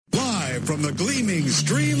Live from the gleaming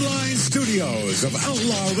Streamline Studios of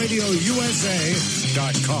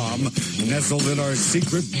OutlawRadioUSA.com, nestled in our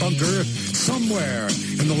secret bunker somewhere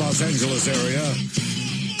in the Los Angeles area.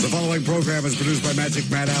 The following program is produced by Magic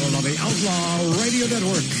Matt Allen on the Outlaw Radio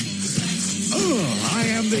Network.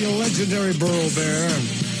 I am the legendary Burl Bear.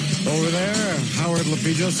 Over there, Howard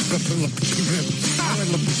Lapidus.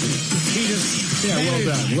 Howard Lapidus. Yeah, well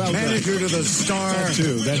done. Well manager done. to the Star.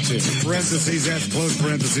 That's it. Parentheses, that's close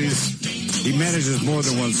parentheses. He manages more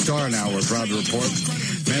than one star now, we're proud to report.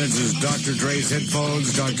 Manages Dr. Dre's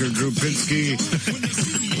headphones, Dr. Drew Pinsky,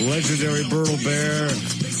 legendary Burl Bear.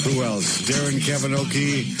 Who else? Darren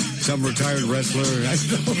Kavanoki, some retired wrestler.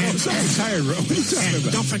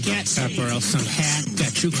 Don't forget, Burl, some hack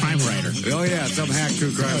true crime writer. Oh, yeah, some hack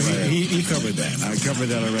true crime writer. He covered that. I covered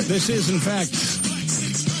that already. This is, in fact,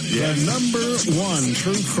 the #1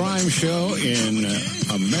 true crime show in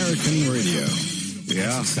American radio.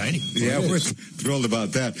 Yeah. Exciting. Yeah, we're thrilled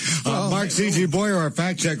about that. Mark C.G. Boyer, our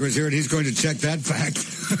fact checker, is here, and he's going to check that fact.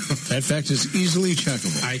 That fact is easily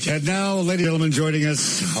checkable. And now, ladies and gentlemen, joining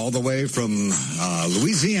us all the way from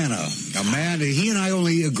Louisiana, a man, he and I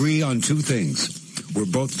only agree on two things. We're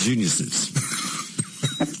both geniuses.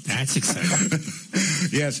 That's exciting.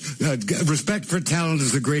 Yes. Respect for talent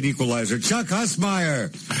is the great equalizer. Chuck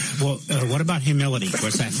Husmeyer. Well, what about humility?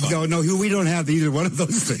 Where's that from? No, we don't have either one of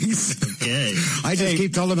those things. Okay. I just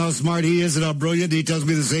keep telling him how smart he is and how brilliant. He tells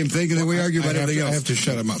me the same thing, and then we argue about everything else. I have to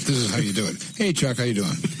shut him up. This is how you do it. Hey, Chuck, how you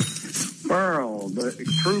doing? Pearl, the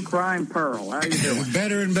true crime Pearl. How you doing?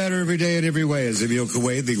 Better and better every day in every way, as Emile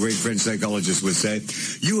Coué, the great French psychologist, would say.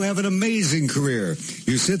 You have an amazing career.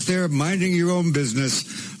 You sit there minding your own business,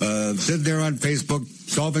 sitting there on Facebook,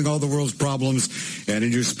 solving all the world's problems, and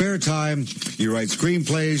in your spare time, you write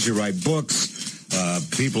screenplays, you write books.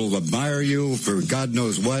 People admire you for God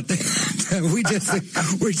knows what. we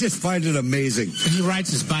just find it amazing. He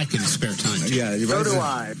rides his bike in his spare time. Yeah, so do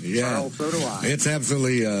I. Yeah, Pearl, so do I. It's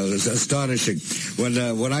absolutely astonishing.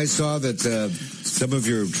 When I saw that some of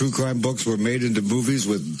your true crime books were made into movies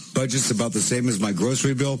with budgets about the same as my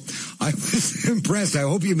grocery bill, I was impressed. I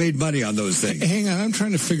hope you made money on those things. Hang on, I'm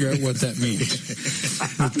trying to figure out what that means.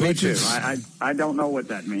 Me too. I don't know what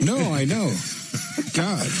that means. No, I know.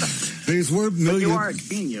 God. These were But million. you are a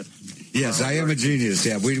genius. Yes, I am a genius.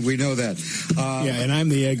 Yeah, we know that. And I'm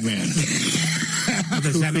the Eggman.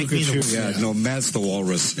 Does that make me the Yeah, no, Matt's the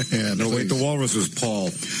walrus. Yeah, no, wait, please. the walrus was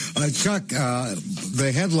Paul. Chuck,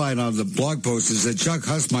 the headline on the blog post is that Chuck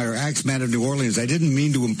Husmeyer, Axeman of New Orleans. I didn't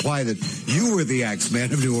mean to imply that you were the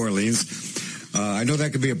Axeman of New Orleans. I know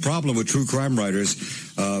that could be a problem with true crime writers.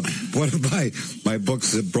 One of my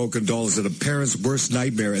books, Broken Doll, is that a parent's worst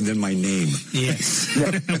nightmare and then my name. Yes.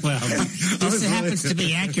 Well, this happens to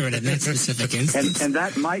be accurate in that specific instance. And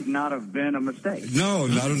that might not have been a mistake. No,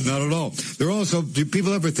 not at all. There also, do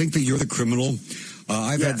people ever think that you're the criminal?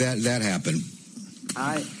 I've had that happen.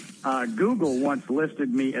 Google once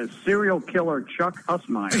listed me as serial killer Chuck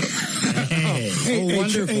Husmeyer. Hey.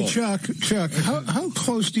 Wonderful. Hey, Chuck, how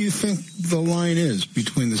close do you think the line is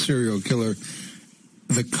between the serial killer,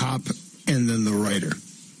 the cop, and then the writer?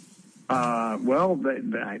 Well,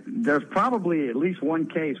 there's probably at least one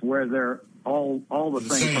case where they're all the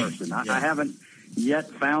same person. Yeah. I haven't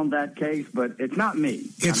yet found that case, but it's not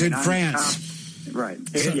me. It's in France. Right.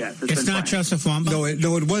 It's in not France. Joseph Wambo?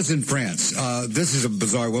 No, it was in France. This is a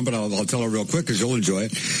bizarre one, but I'll tell it real quick because you'll enjoy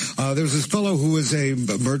it. There was this fellow who was a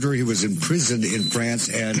murderer. He was in prison in France,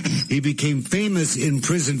 and he became famous in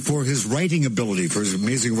prison for his writing ability, for his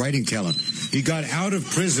amazing writing talent. He got out of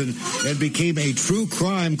prison and became a true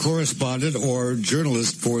crime correspondent or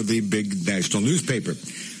journalist for the big national newspaper.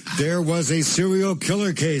 There was a serial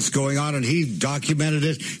killer case going on, and he documented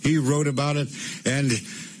it. He wrote about it, and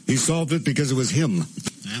he solved it because it was him.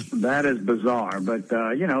 That is bizarre, but,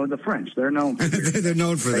 the French, they're known for it. They're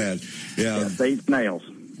known for that. Yeah. They eat snails.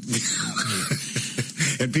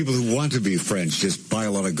 And people who want to be French just buy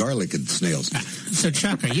a lot of garlic and snails. So,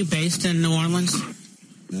 Chuck, are you based in New Orleans?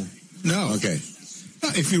 No. Okay.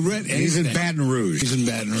 If you read He's in Baton Rouge. He's in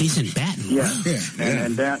Baton Rouge. He's in Baton Rouge. Yeah.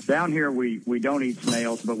 And down here, we don't eat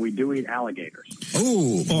snails, but we do eat alligators.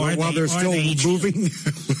 Oh, while they're still moving?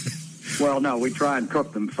 Well, no, we try and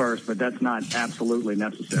cook them first, but that's not absolutely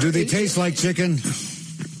necessary. Do they taste like chicken?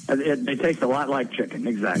 They taste a lot like chicken,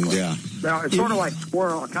 exactly. Yeah. Now, it's sort of like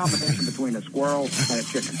squirrel, a combination between a squirrel and a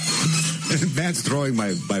chicken. Matt's throwing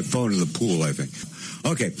my phone in the pool, I think.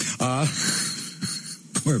 Okay.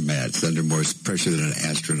 Poor Matt's under more pressure than an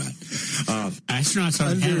astronaut. Astronauts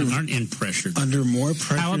aren't in pressure. Under more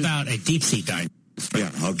pressure? How about a deep sea dive?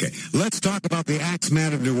 Yeah, okay. Let's talk about The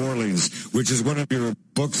Axeman of New Orleans, which is one of your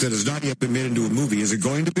books that has not yet been made into a movie. Is it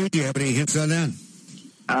going to be? Do you have any hints on that?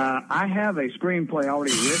 I have a screenplay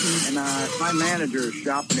already written, and my manager is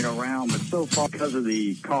shopping it around, but so far, because of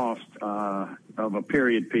the cost of a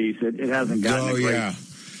period piece, it hasn't gotten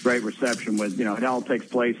great reception with, it all takes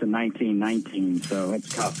place in 1919, so it's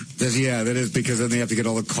tough. Yeah, that is, because then they have to get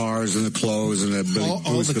all the cars and the clothes and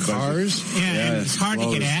all the cars? Yeah, and it's hard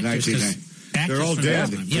to get actors. They're all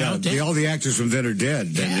dead. All the actors from then are dead,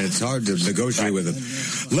 and it's hard to negotiate with them.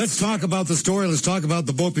 Let's talk about the story. Let's talk about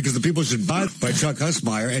the book, because the people should buy it by Chuck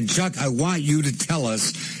Husmeyer. And Chuck, I want you to tell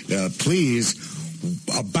us, please,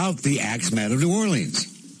 about the Axeman of New Orleans.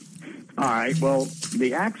 All right. Well,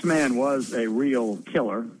 the Axeman was a real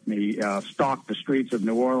killer. He stalked the streets of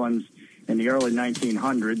New Orleans in the early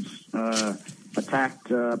 1900s,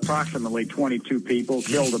 attacked approximately 22 people,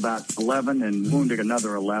 killed about 11, and wounded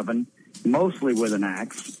another 11. Mostly with an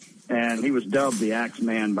axe, and he was dubbed the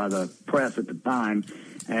Axeman by the press at the time,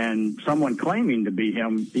 and someone claiming to be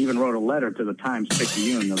him even wrote a letter to the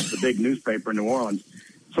Times-Picayune, the big newspaper in New Orleans,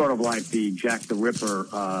 sort of like the Jack the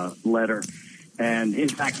Ripper letter. And in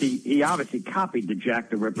fact, he obviously copied the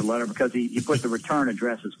Jack the Ripper letter, because he put the return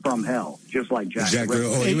address as from hell, just like Jack the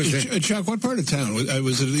Ripper. Chuck, what part of town?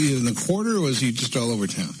 Was it in the quarter, or was he just all over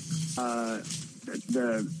town?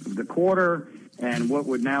 The quarter, and what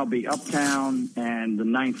would now be Uptown, and the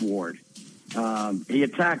Ninth Ward. He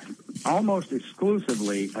attacked almost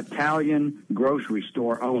exclusively Italian grocery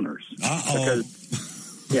store owners. Because,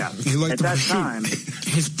 at that time...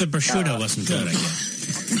 the prosciutto wasn't good, I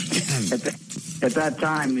guess. At that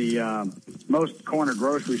time, the most corner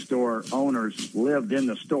grocery store owners lived in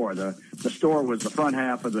the store. The store was the front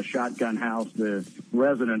half of the shotgun house. The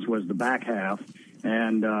residence was the back half.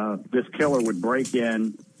 And this killer would break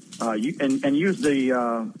in... and use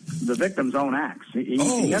the victim's own axe. He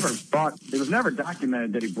never brought. It was never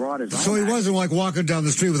documented that he brought his own. So he wasn't like walking down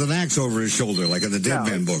the street with an axe over his shoulder, like in the Dead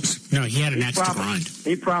Man books. No, he had an axe to grind.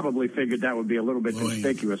 He probably figured that would be a little bit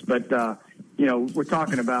conspicuous. But we're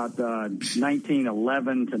talking about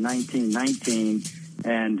 1911 to 1919,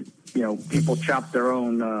 and people chopped their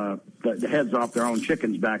own the heads off their own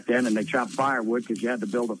chickens back then, and they chopped firewood because you had to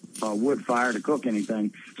build a wood fire to cook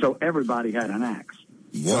anything. So everybody had an axe.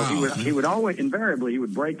 Wow. So he would always, invariably, he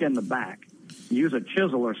would break in the back, use a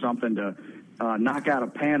chisel or something to knock out a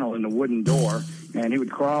panel in the wooden door, and he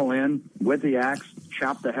would crawl in with the axe,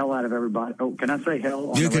 chop the hell out of everybody. Oh, can I say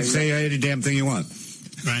hell? You can say any damn thing you want.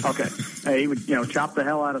 Right. Okay. He would, chop the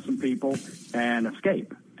hell out of some people and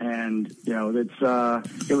escape. And,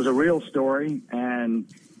 it was a real story, and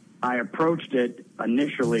I approached it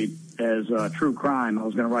initially as true crime. I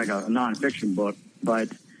was going to write a nonfiction book, but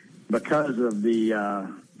because of the,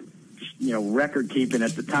 record keeping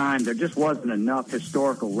at the time, there just wasn't enough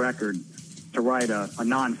historical record to write a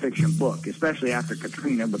nonfiction book, especially after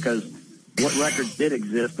Katrina, because what records did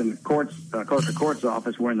exist in the courts, of course, the court's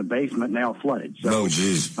office were in the basement and they all flooded. So,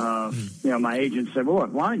 my agent said, well,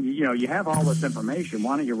 look, why don't you have all this information,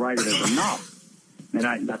 why don't you write it as a novel?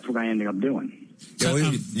 And that's what I ended up doing. So,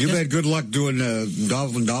 you've had good luck doing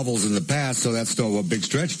novels in the past, so that's still a big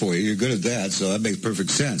stretch for you. You're good at that, so that makes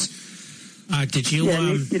perfect sense. Did you?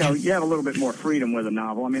 You have a little bit more freedom with a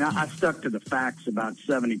novel. I mean, I stuck to the facts about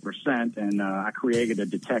 70%, and I created a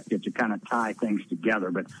detective to kind of tie things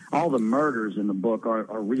together. But all the murders in the book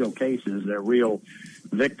are real cases; they're real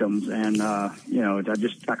victims, and I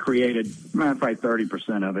created probably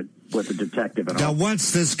 30% of it with the detective. And now,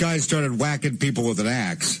 once this guy started whacking people with an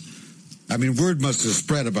axe, I mean, word must have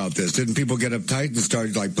spread about this. Didn't people get uptight and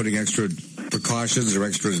start putting extra precautions or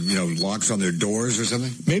extra, locks on their doors or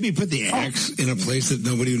something? Maybe put the axe in a place that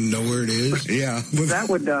nobody would know where it is. Yeah. Well, that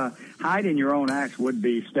would, hiding your own axe would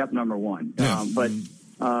be step number one. Yeah.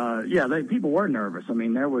 People were nervous. I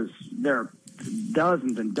mean, there are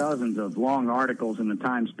dozens and dozens of long articles in the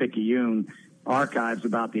Times-Picayune archives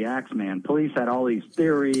about the Axeman. Police had all these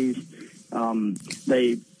theories.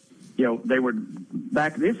 They would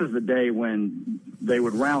back. This is the day when they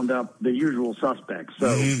would round up the usual suspects. So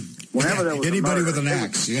whenever there was anybody a murder, with an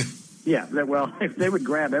axe, if they would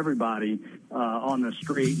grab everybody on the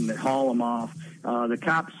street and haul them off, the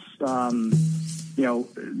cops,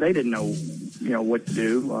 they didn't know, what to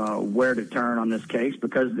do, where to turn on this case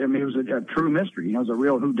because it was a true mystery. It was a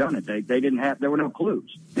real whodunit. There were no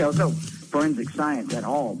clues. There was no forensic science at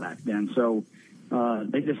all back then. So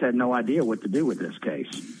they just had no idea what to do with this case.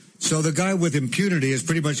 So the guy with impunity is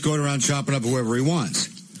pretty much going around chopping up whoever he wants.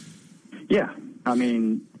 Yeah. I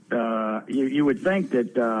mean, you would think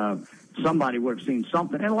that somebody would have seen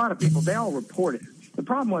something. And a lot of people, they all report it. The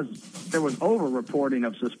problem was there was over-reporting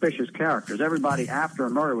of suspicious characters. Everybody after a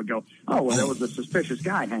murder would go, oh, well, there was a suspicious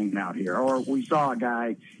guy hanging out here, or we saw a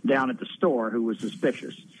guy down at the store who was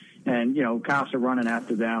suspicious. And, cops are running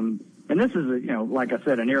after them. And this is, like I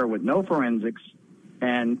said, an era with no forensics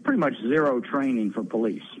and pretty much zero training for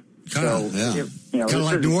police. Kind of like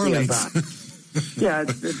New Orleans. Yeah,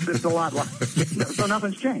 it's a lot like, so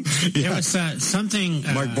nothing's changed. There was something.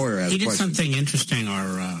 Mark Boyer asked he did question. something interesting.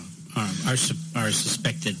 Our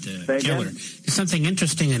suspected killer did something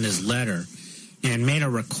interesting in his letter, and made a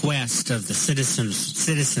request of the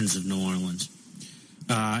citizens of New Orleans,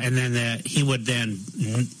 and then he would then,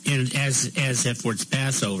 as if it's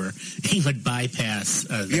Passover, he would bypass.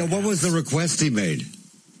 What was the request he made?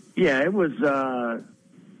 Yeah, it was.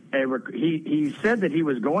 He said that he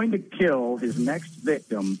was going to kill his next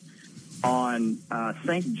victim on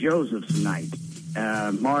St. Joseph's night,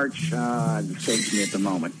 March, it escapes me at the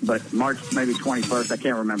moment, but March maybe 21st, I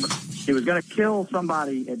can't remember. He was going to kill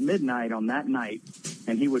somebody at midnight on that night,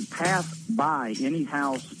 and he would pass by any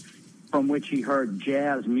house from which he heard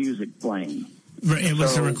jazz music playing. It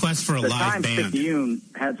was a request for a live band. The Times-Picayune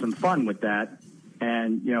had some fun with that,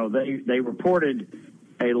 and, they reported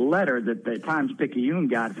a letter that the Times-Picayune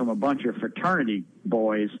got from a bunch of fraternity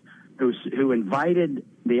boys who invited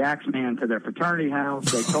the Axeman to their fraternity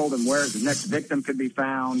house. They told him where the next victim could be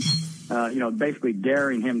found, basically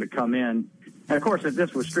daring him to come in. And, of course, if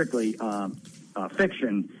this was strictly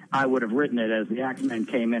fiction, I would have written it as the Axeman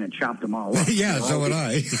came in and chopped them all up. Yeah, so would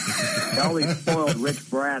I. All these spoiled rich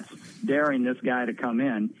brats daring this guy to come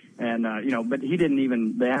in. And, but he didn't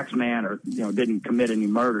even, the Axeman didn't commit any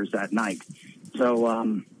murders that night. So,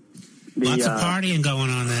 lots of partying going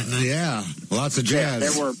on that night. Yeah, lots of jazz.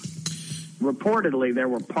 Yeah, there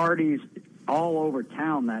were parties all over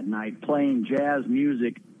town that night playing jazz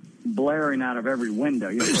music, blaring out of every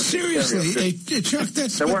window. Seriously, Chuck, there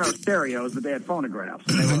weren't no stereos, but they had phonographs.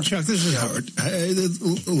 Chuck, this is hard.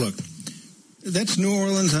 Look, that's New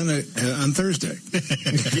Orleans on Thursday.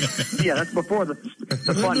 Yeah, that's before the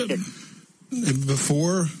fun kick.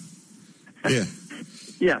 Before? Yeah.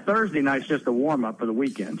 Yeah, Thursday night's just a warm-up for the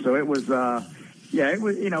weekend. So it was, it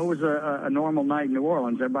was a normal night in New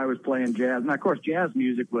Orleans. Everybody was playing jazz. And, of course, jazz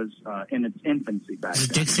music was in its infancy back then.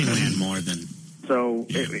 Dixieland more than. So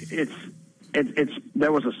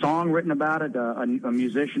there was a song written about it. A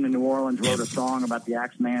musician in New Orleans wrote a song about the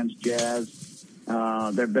Axeman's jazz. There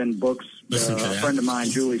have been books. A friend of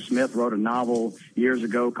mine, Julie Smith, wrote a novel years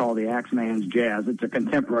ago called The Axeman's Jazz. It's a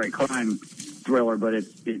contemporary crime thriller, but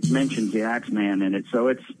it mentions the Axeman in it. So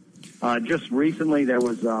it's just recently there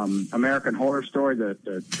was American Horror Story,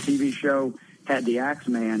 the TV show, had the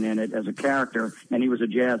Axeman in it as a character, and he was a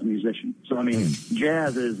jazz musician. So, I mean,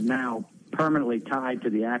 jazz is now permanently tied to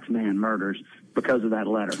the Axeman murders because of that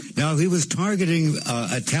letter. Now, he was targeting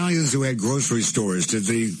Italians who had grocery stores. Did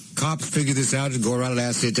the cops figure this out and go around and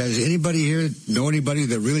ask the Italians, anybody here know anybody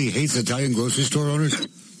that really hates Italian grocery store owners?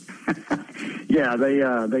 Yeah,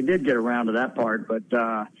 they did get around to that part, but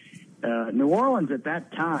New Orleans at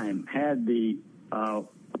that time had the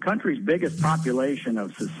country's biggest population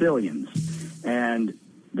of Sicilians, and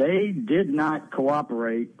they did not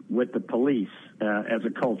cooperate with the police as a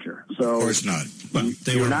culture. So, of course not. Well,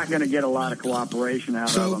 you were not going to get a lot of cooperation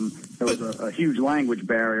out of them. There was a huge language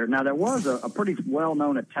barrier. Now, there was a pretty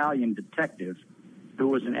well-known Italian detective who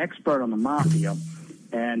was an expert on the mafia,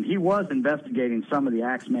 and he was investigating some of the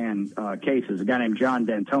Axeman cases, a guy named John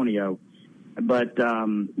D'Antonio, but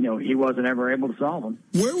he wasn't ever able to solve them.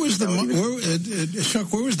 Where was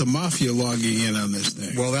Chuck? Where was the mafia logging in on this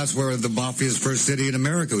thing? Well, that's where the mafia's first city in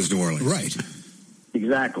America was New Orleans. Right.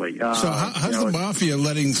 Exactly. So how's the mafia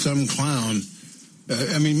letting some clown?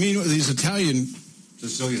 Meanwhile, these Italian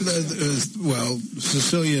Sicilian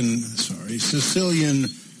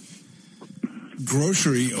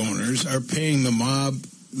grocery owners are paying the mob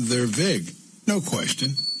their vig, no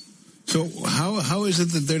question. So how is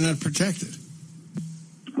it that they're not protected?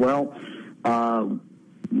 Well,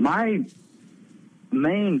 my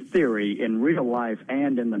main theory in real life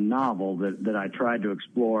and in the novel that I tried to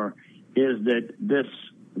explore is that this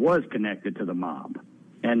was connected to the mob,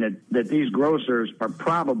 and that these grocers are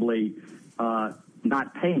probably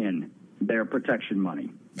not paying their protection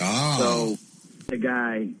money. Oh. So the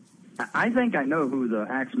guy, I think I know who the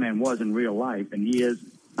Axeman was in real life, and he is,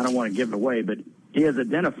 I don't want to give it away, but he is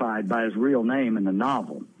identified by his real name in the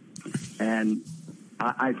novel. And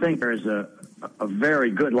I think there's a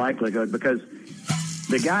very good likelihood, because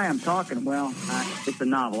the guy I'm talking, it's a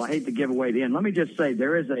novel. I hate to give away the end. Let me just say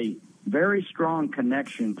there is a very strong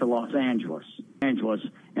connection to Los Angeles,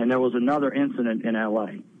 and there was another incident in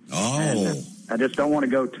L.A. Oh. And I just don't want to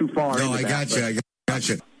go too far into that. I got you.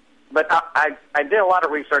 Gotcha. But I did a lot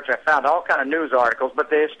of research. I found all kind of news articles, but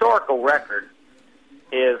the historical record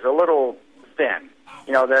is a little thin.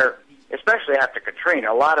 You know, they're especially after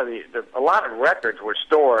Katrina. A lot of records were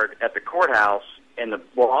stored at the courthouse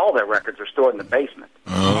all their records are stored in the basement.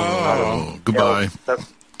 Oh, goodbye. You know, the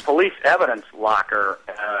police evidence locker,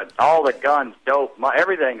 all the guns, dope,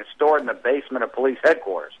 everything is stored in the basement of police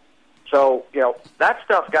headquarters. So, you know, that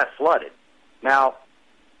stuff got flooded. Now,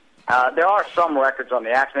 there are some records on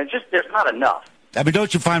the accident. There's not enough. I mean,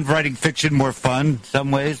 don't you find writing fiction more fun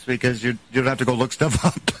some ways because you don't have to go look stuff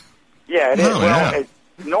up? Yeah, it is.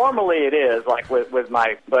 Normally it is, like but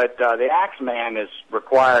the Axeman has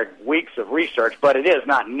required weeks of research, but it is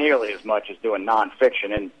not nearly as much as doing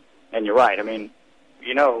nonfiction. And you're right. I mean,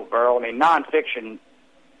 you know, Earl, nonfiction,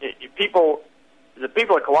 the people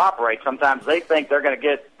that cooperate, sometimes they think they're going to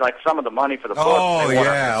get, like, some of the money for the book. They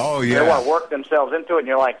want to work themselves into it, and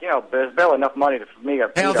you're like, you know, there's barely enough money for me to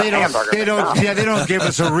eat a hamburger. They don't give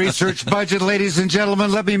us a research budget, ladies and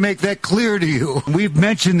gentlemen. Let me make that clear to you. We've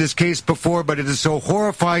mentioned this case before, but it is so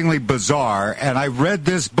horrifyingly bizarre, and I read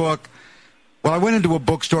this book. Well, I went into a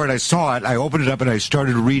bookstore, and I saw it. I opened it up, and I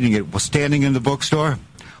started reading it standing in the bookstore.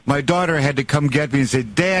 My daughter had to come get me and say,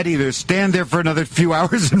 Dad, either stand there for another few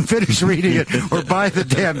hours and finish reading it or buy the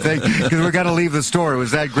damn thing because we've got to leave the store. It was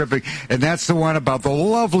that gripping. And that's the one about the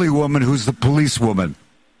lovely woman who's the policewoman.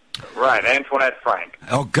 Right, Antoinette Frank.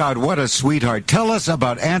 Oh, God, what a sweetheart. Tell us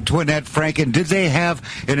about Antoinette Frank, and did they have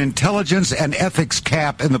an intelligence and ethics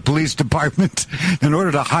cap in the police department in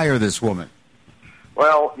order to hire this woman?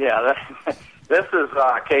 Well, yeah, this is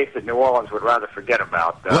a case that New Orleans would rather forget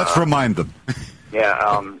about. Let's remind them.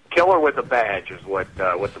 Yeah, Killer with a Badge is what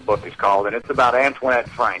the book is called, and it's about Antoinette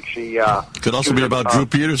Frank. She could also be about Drew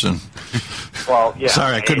Peterson. Well, yeah.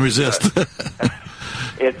 Sorry, I couldn't resist.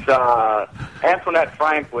 It's Antoinette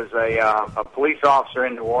Frank was a police officer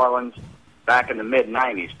in New Orleans back in the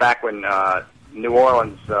mid-'90s, back when New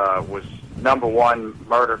Orleans was #1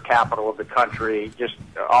 murder capital of the country. Just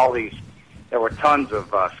there were tons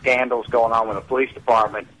of scandals going on with the police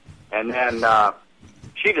department, and then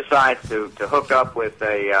she decides to hook up with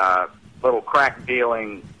a little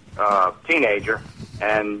crack-dealing teenager,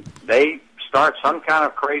 and they start some kind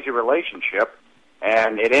of crazy relationship,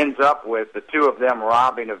 and it ends up with the two of them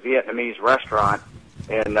robbing a Vietnamese restaurant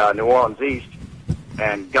in New Orleans East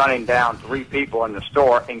and gunning down 3 people in the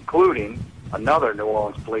store, including another New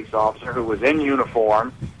Orleans police officer who was in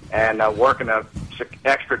uniform and working a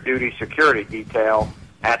extra-duty security detail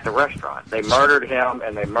at the restaurant. They murdered him,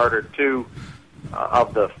 and they murdered 2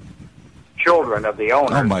 of the children of the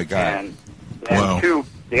owner. Oh my God! And wow.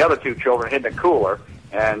 The other 2 children hid in a cooler,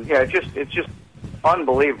 and yeah, it's just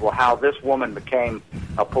unbelievable how this woman became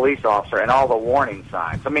a police officer and all the warning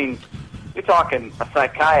signs. I mean, you're talking a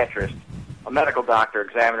psychiatrist, a medical doctor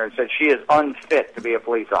examined her and said she is unfit to be a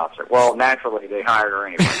police officer. Well, naturally, they hired her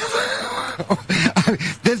anyway.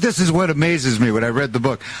 This is what amazes me when I read the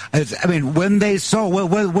book. I mean, when they saw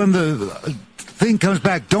when the thing comes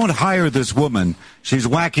back, don't hire this woman. She's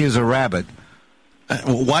wacky as a rabbit.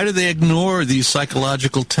 Why do they ignore these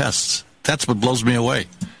psychological tests? That's what blows me away.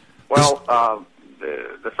 Well,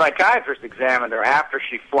 the psychiatrist examined her after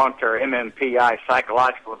she flunked her MMPI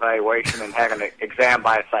psychological evaluation and had an exam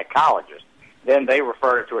by a psychologist. Then they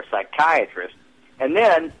referred her to a psychiatrist. And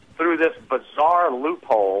then, through this bizarre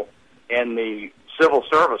loophole in the civil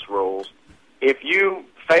service rules, if you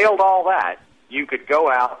failed all that, you could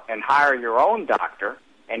go out and hire your own doctor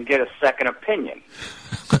and get a second opinion.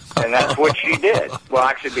 And that's what she did. Well,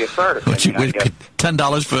 actually, be a third opinion, I guess.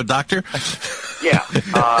 $10 for a doctor? Yeah.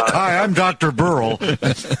 Hi, I'm Dr. Burrell.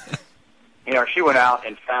 You know, she went out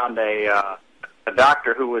and found a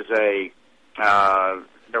doctor who was a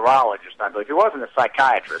neurologist, I believe. He wasn't a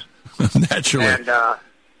psychiatrist. Naturally. And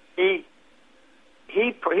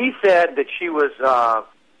he said that she was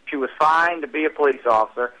fine to be a police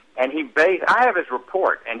officer, and I have his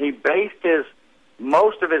report, and he based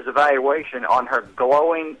most of his evaluation on her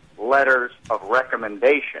glowing letters of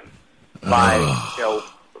recommendation by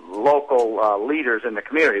local leaders in the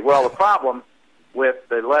community. Well, the problem with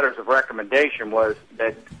the letters of recommendation was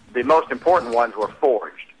that the most important ones were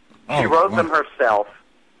forged. She wrote them herself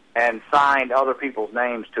and signed other people's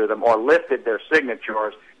names to them, or lifted their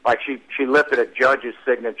signatures. Like she lifted a judge's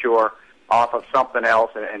signature off of something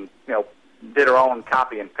else, and did her own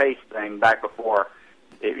copy and paste thing back before.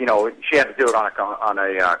 She had to do it on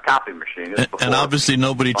a copy machine. And obviously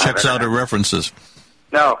nobody checks out her references.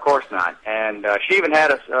 No, of course not. And she even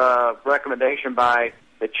had a recommendation by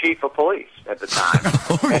the chief of police at the time.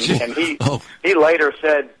 and he later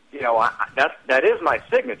said, that is my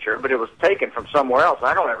signature, but it was taken from somewhere else.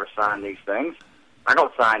 I don't ever sign these things.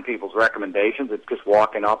 sign people's recommendations. It's just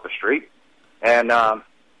walking off the street. And,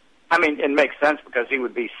 I mean, it makes sense because he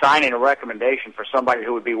would be signing a recommendation for somebody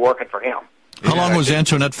who would be working for him. How long was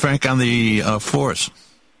Antoinette Frank on the force?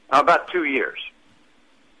 About 2 years.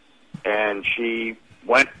 And she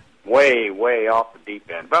went way, way off the deep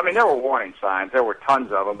end. But, I mean, there were warning signs. There were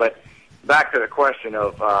tons of them. But back to the question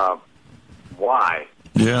of why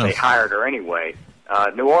they hired her anyway.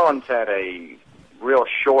 New Orleans had a real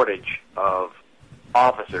shortage of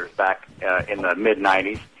officers back in the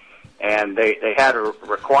mid-'90s. And they had a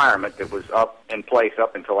requirement that was up in place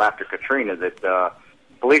up until after Katrina that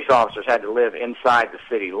police officers had to live inside the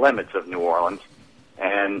city limits of New Orleans.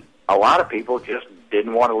 And a lot of people just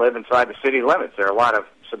didn't want to live inside the city limits. There are a lot of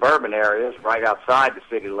suburban areas right outside the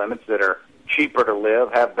city limits that are cheaper to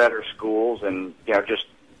live, have better schools, and just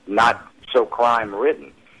not so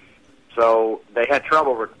crime-ridden. So they had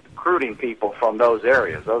trouble recruiting people from those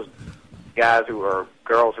areas. Those guys who are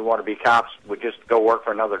girls who want to be cops would just go work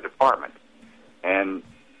for another department. And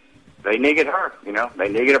they needed her, they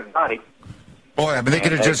needed a body. Boy, I mean, they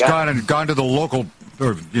could have just gone to the local,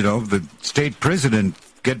 or, the state prison and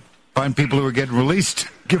find people who were getting released,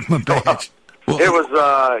 give them a badge. It was,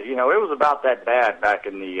 it was about that bad back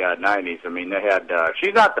in the 90s. I mean, they had,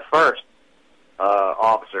 she's not the first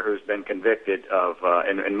officer who's been convicted of,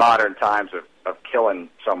 in modern times, of killing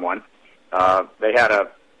someone. They had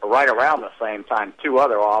right around the same time, 2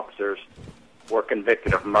 other officers were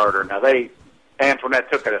convicted of murder. Now, Antoinette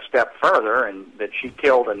took it a step further, and that she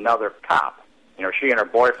killed another cop. She and her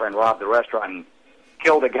boyfriend robbed the restaurant and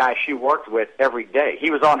killed a guy she worked with every day. He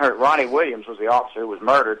was on her. Ronnie Williams was the officer who was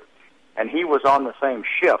murdered, and he was on the same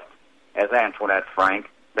shift as Antoinette Frank.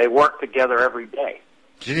 They worked together every day.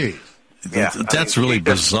 Gee. Yeah, that's really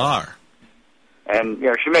bizarre. And,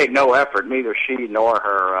 she made no effort, neither she nor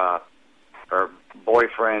her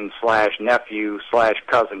boyfriend / nephew /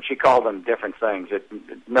 cousin. She called them different things.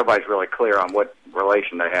 Nobody's really clear on what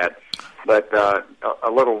relation they had. But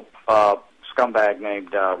a little scumbag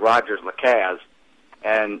named Rogers Lacaze,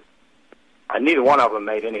 and neither one of them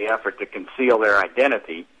made any effort to conceal their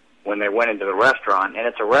identity when they went into the restaurant. And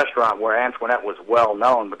it's a restaurant where Antoinette was well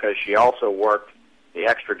known because she also worked the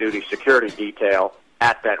extra duty security detail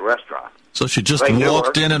at that restaurant. So she just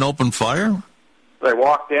walked in and opened fire? They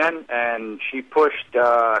walked in, and she pushed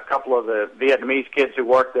a couple of the Vietnamese kids who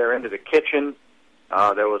worked there into the kitchen.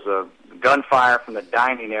 There was a gunfire from the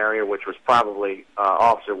dining area, which was probably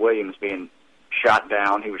Officer Williams being shot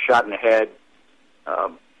down. He was shot in the head,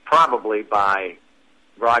 probably by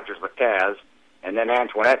Rogers Lacaze. And then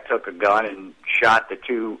Antoinette took a gun and shot the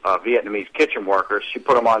 2 Vietnamese kitchen workers. She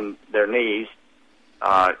put them on their knees,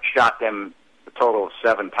 shot them a total of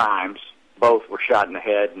 7 times. Both were shot in the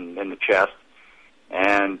head and in the chest.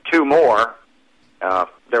 And 2 more,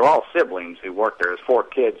 they're all siblings who worked there. There's 4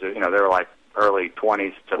 kids. They were like early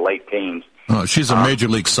 20s to late teens. Oh, she's a major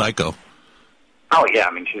league psycho. Oh, yeah,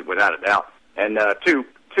 I mean, she's without a doubt. And two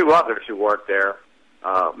others who worked there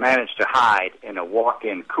managed to hide in a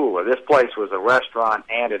walk-in cooler. This place was a restaurant,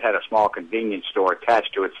 and it had a small convenience store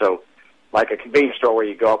attached to it. So, like a convenience store where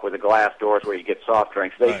you go up with the glass doors where you get soft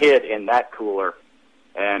drinks, they hid in that cooler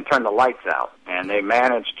and turned the lights out. And they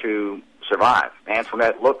managed to survive.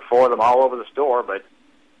 Antoinette looked for them all over the store, but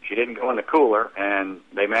she didn't go in the cooler, and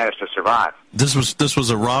they managed to survive. This was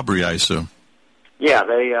a robbery, I assume. Yeah,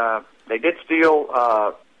 they did steal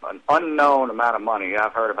an unknown amount of money.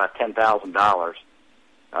 I've heard about $10,000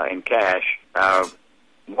 in cash.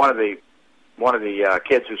 One of the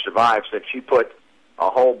kids who survived said she put a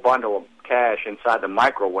whole bundle of cash inside the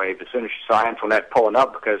microwave as soon as she saw Antoinette pulling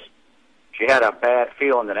up, because she had a bad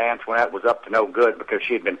feeling that Antoinette was up to no good, because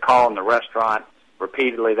she had been calling the restaurant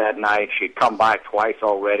repeatedly that night. She'd come by twice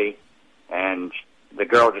already, and the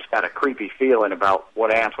girl just got a creepy feeling about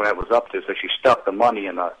what Antoinette was up to, so she stuck the money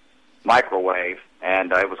in the microwave,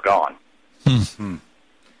 and it was gone. Hmm.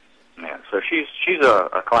 Yeah, so she's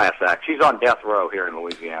a class act. She's on death row here in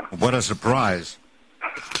Louisiana. What a surprise.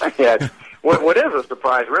 Yeah, what is a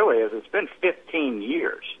surprise, really, is it's been 15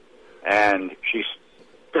 years, and she's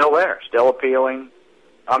still there, still appealing.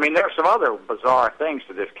 I mean, there are some other bizarre things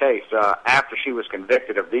to this case. After she was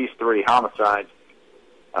convicted of these 3 homicides,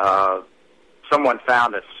 someone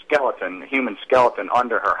found a human skeleton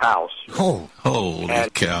under her house. Oh, holy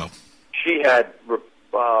cow. She had,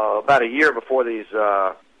 about a year before these,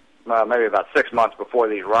 maybe about 6 months before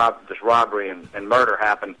this robbery and murder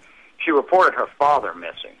happened, she reported her father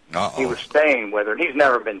missing. Uh-oh. He was staying with her, and he's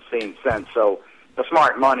never been seen since. So the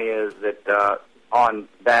smart money is that on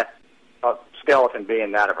that skeleton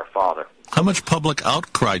being that of her father. How much public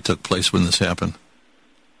outcry took place when this happened?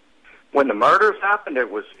 when the murders happened,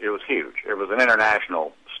 it was huge. It was an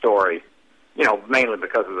international story, mainly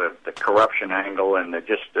because of the corruption angle and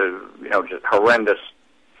just horrendous,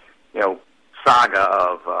 saga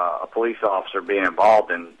of a police officer being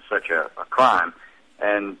involved in such a crime.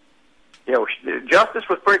 And, justice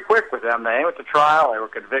was pretty quick with them. They went to trial. They were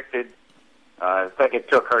convicted. I think it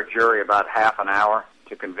took her jury about half an hour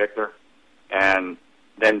to convict her. And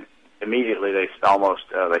then immediately they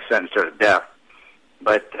sentenced her to death.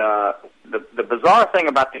 But the bizarre thing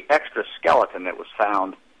about the extra skeleton that was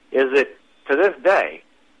found is that to this day,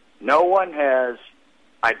 no one has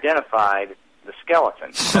identified the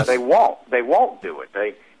skeleton. Now, they won't do it.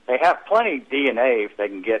 They have plenty of DNA if they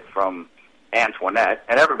can get from Antoinette,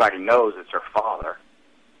 and everybody knows it's her father.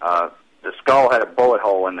 The skull had a bullet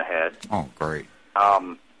hole in the head. Oh, great.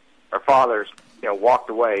 Her father's walked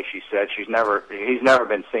away. She said he's never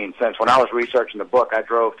been seen since. When I was researching the book, I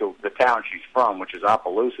drove to the town she's from, which is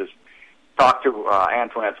Opelousas, talked to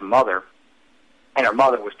Antoinette's mother, and her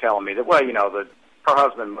mother was telling me that her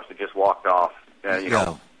husband must have just walked off.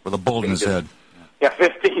 With a bullet in his head. Yeah,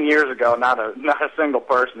 15 years ago. Not a single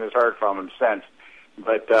person has heard from him since.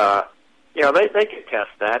 But they could test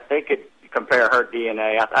that. They could compare her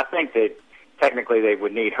DNA. I think that technically they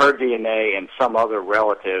would need her DNA and some other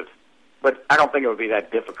relative. But I don't think it would be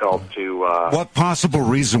that difficult to... What possible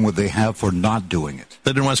reason would they have for not doing it?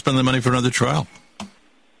 They didn't want to spend the money for another trial.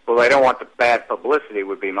 Well, they don't want the bad publicity,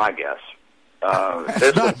 would be my guess.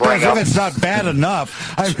 It's not bad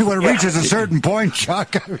enough. I mean, when it reaches a certain point,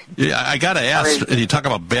 Chuck... I got to ask, you talk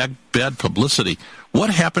about bad publicity.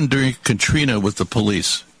 What happened during Katrina with the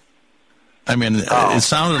police? I mean, it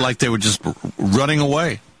sounded like they were just running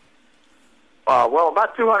away. Well,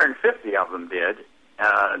 about 250 of them did.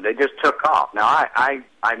 They just took off. Now,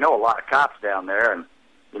 I know a lot of cops down there, and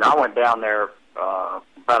I went down there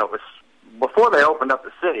it was before they opened up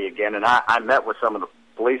the city again, and I met with some of the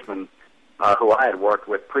policemen who I had worked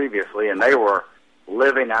with previously, and they were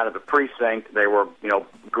living out of the precinct. They were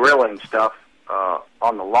grilling stuff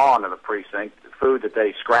on the lawn of the precinct, food that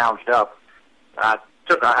they scrounged up. I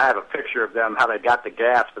have a picture of them how they got the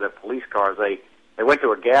gas for their police cars. They went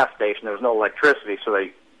to a gas station. There was no electricity, so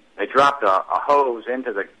they dropped a hose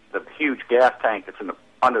into the huge gas tank that's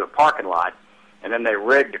under the parking lot, and then they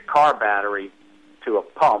rigged a car battery to a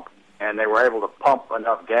pump, and they were able to pump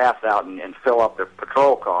enough gas out and fill up their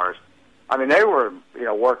patrol cars. I mean, they were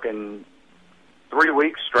working 3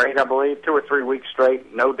 weeks straight, I believe, 2 or 3 weeks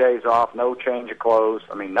straight, no days off, no change of clothes.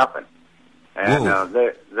 I mean, nothing. And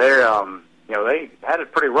they had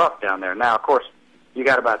it pretty rough down there. Now, of course, you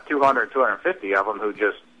got about 200, 250 of them who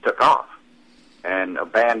just took off and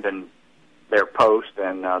abandoned their post,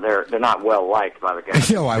 and they're not well liked by the guys.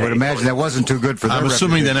 I would imagine that wasn't too good for them. I'm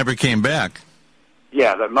assuming they never came back.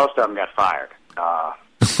 Yeah, most of them got fired.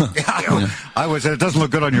 I would say it doesn't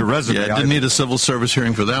look good on your resume. Yeah, didn't need a civil service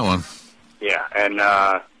hearing for that one. Yeah, and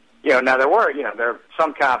now there were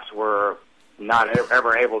some cops were not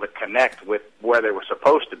ever able to connect with where they were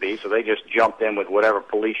supposed to be, so they just jumped in with whatever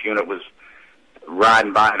police unit was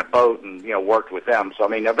riding by in a boat and worked with them. So I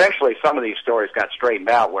mean, eventually some of these stories got straightened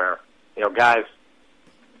out where guys,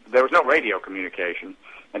 there was no radio communication.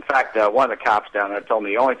 In fact, one of the cops down there told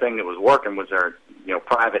me the only thing that was working was their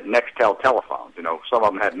private Nextel telephones. Some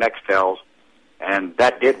of them had Nextels, and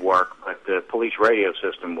that did work, but the police radio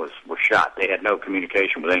system was shot. They had no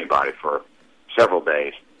communication with anybody for several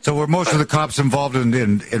days. So were most of the cops involved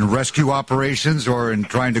in rescue operations or in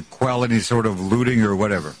trying to quell any sort of looting or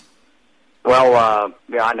whatever? Well,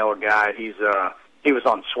 I know a guy. He was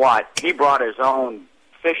on SWAT. He brought his own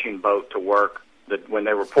fishing boat to work when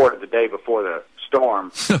they reported the day before the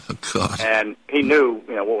storm. Oh, God. And he knew,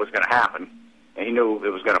 what was going to happen. And he knew it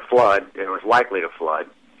was going to flood. It was likely to flood.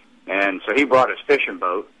 And so he brought his fishing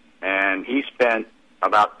boat, and he spent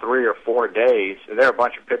about 3 or 4 days. There are a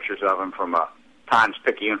bunch of pictures of him from a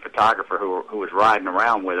Times-Picayune photographer who was riding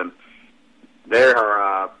around with him. They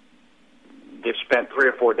spent 3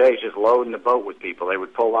 or 4 days just loading the boat with people. They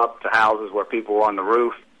would pull up to houses where people were on the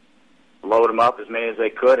roof, load them up as many as they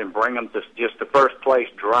could, and bring them to just the first place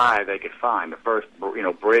dry they could find, the first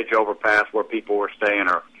bridge overpass where people were staying,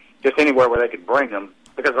 or just anywhere where they could bring them,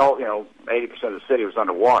 because 80% of the city was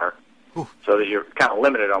underwater. Ooh. So that you're kind of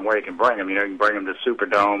limited on where you can bring them. You can bring them to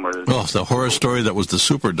Superdome or. The horror story that was the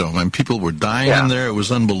Superdome, and people were dying in there. It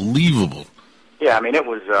was unbelievable. Yeah, I mean, it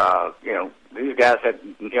was. These guys had.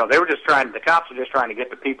 They were just trying. The cops were just trying to get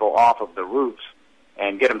the people off of the roofs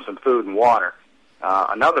and get them some food and water.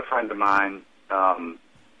 Another friend of mine,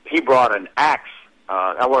 he brought an axe.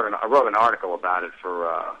 I wrote an article about it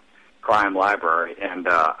for Crime Library, and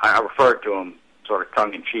I referred to him sort of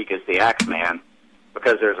tongue in cheek as the Axe Man,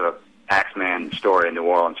 because there's a Axeman story in New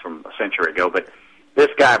Orleans from a century ago. But this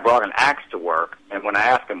guy brought an axe to work, and when I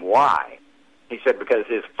asked him why, he said because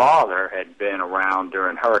his father had been around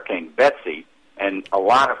during Hurricane Betsy, and a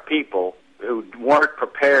lot of people who weren't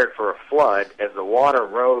prepared for a flood, as the water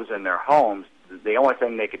rose in their homes, the only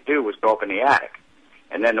thing they could do was go up in the attic.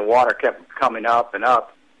 And then the water kept coming up,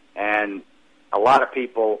 and a lot of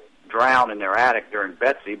people drowned in their attic during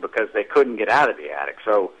Betsy because they couldn't get out of the attic.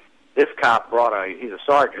 So this cop he's a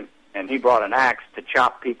sergeant, and he brought an axe to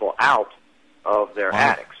chop people out of their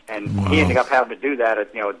attics. And he ended up having to do that a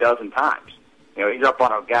dozen times. He's up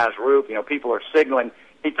on a guy's roof. People are signaling.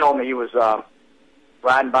 He told me he was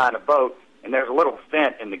riding by in a boat, and there's a little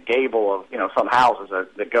vent in the gable of some houses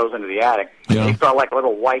that goes into the attic. Yeah. And he saw like a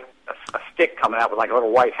little white a stick coming out with like a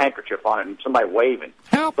little white handkerchief on it, and somebody waving.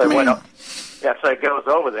 Help so me! So he goes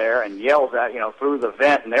over there and yells at through the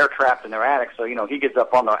vent, and they're trapped in their attic. So he gets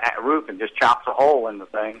up on the roof and just chops a hole in the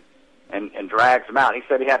thing, and drags them out. He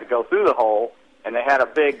said he had to go through the hole, and they had a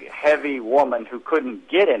big heavy woman who couldn't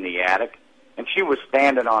get in the attic, and she was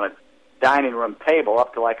standing on a dining room table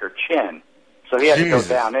up to like her chin. So he had to go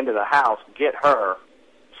down into the house, get her,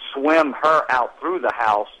 swim her out through the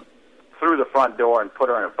house, through the front door, and put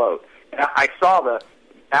her in a boat. And I saw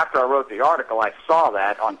after I wrote the article, I saw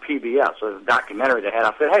that on PBS, so the documentary they had.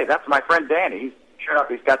 I said, hey, that's my friend Danny. Sure enough,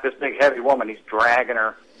 he's got this big heavy woman. He's dragging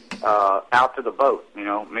her out to the boat,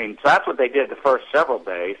 so that's what they did the first several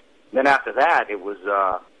days. And then after that, it was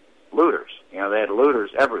looters. They had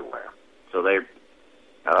looters everywhere. So they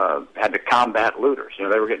had to combat looters. They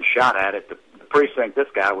were getting shot at the precinct this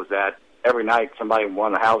guy was at. Every night, somebody in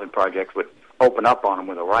one of the housing projects would open up on him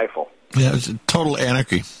with a rifle. Yeah, it's a total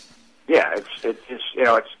anarchy. Yeah, it's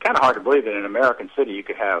it's kind of hard to believe that in an American city you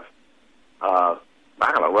could have,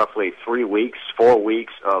 roughly 4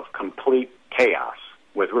 weeks of complete chaos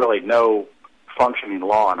with really no functioning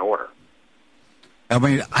law and order. I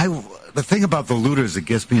mean, the thing about the looters that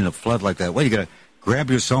gets me in a flood like that, you got to grab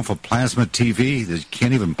yourself a plasma TV. You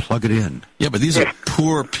can't even plug it in. Yeah, but these are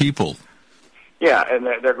poor people. Yeah, and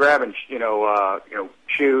they're grabbing,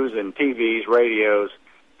 shoes and TVs, radios,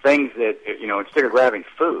 things that, instead of grabbing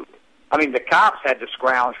food. I mean, the cops had to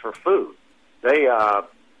scrounge for food. They, on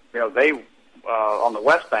the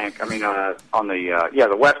West Bank,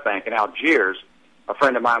 the West Bank in Algiers, a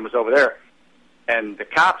friend of mine was over there, and the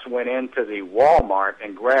cops went into the Walmart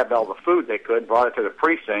and grabbed all the food they could, brought it to the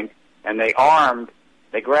precinct, and they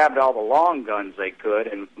grabbed all the long guns they could,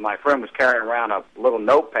 and my friend was carrying around a little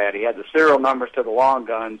notepad. He had the serial numbers to the long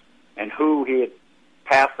guns and who he had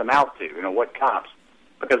passed them out to, what cops,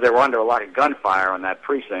 because they were under a lot of gunfire on that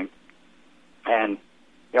precinct. And,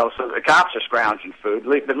 so the cops are scrounging food,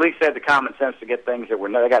 but at least they had the common sense to get things that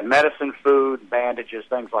they got medicine, food, bandages,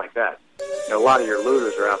 things like that. A lot of your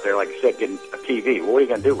looters are out there, like you said, getting a TV. Well, what are you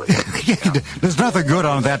going to do with it? There's nothing good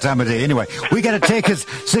on that time of day. Anyway, we got to take a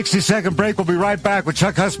 60-second break. We'll be right back with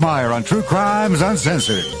Chuck Husmeyer on True Crimes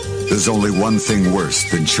Uncensored. There's only one thing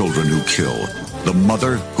worse than children who kill. The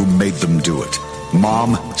mother who made them do it.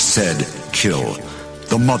 Mom said kill.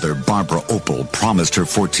 The mother, Barbara Opal, promised her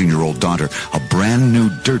 14-year-old daughter a brand new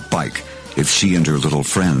dirt bike if she and her little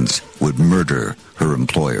friends would murder her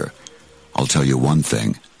employer. I'll tell you one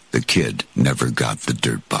thing. The kid never got the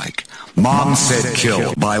dirt bike. Mom Said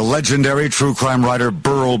Kill by legendary true crime writer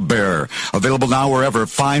Burl Barer. Available now wherever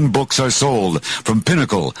fine books are sold. From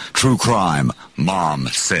Pinnacle True Crime, Mom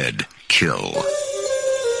Said Kill.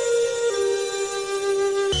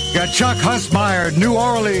 Got Chuck Husmeyer, New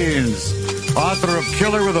Orleans, author of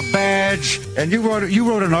Killer with a Badge. And you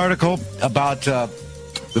wrote an article about the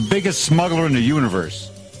biggest smuggler in the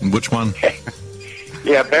universe. Which one?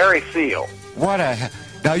 Yeah, Barry Seal.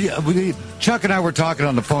 Now, Chuck and I were talking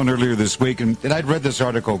on the phone earlier this week, and I'd read this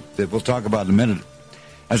article that we'll talk about in a minute.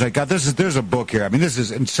 I was like, God, there's a book here. I mean, this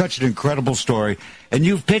is such an incredible story. And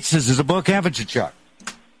you've pitched this as a book, haven't you, Chuck?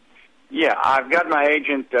 Yeah, I've got my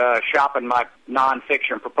agent shopping my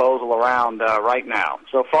nonfiction proposal around right now.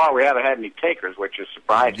 So far, we haven't had any takers, which is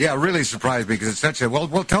surprising. Yeah, really surprised me because it's such a... Well,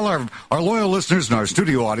 we'll tell our loyal listeners and our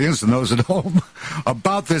studio audience and those at home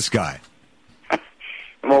about this guy.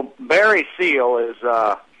 Well, Barry Seal is,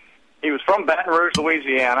 he was from Baton Rouge,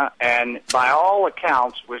 Louisiana, and by all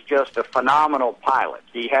accounts was just a phenomenal pilot.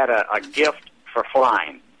 He had a gift for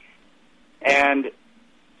flying. And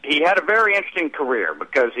he had a very interesting career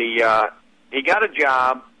because he got a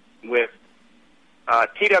job with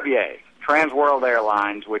TWA, Trans World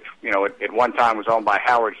Airlines, which, at one time was owned by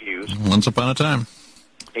Howard Hughes. Once upon a time.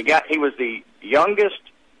 He was the youngest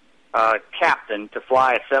captain to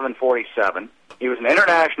fly a 747. He was an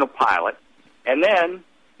international pilot, and then,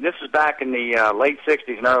 this is back in the late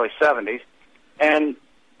 60s and early 70s, and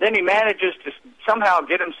then he manages to somehow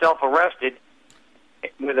get himself arrested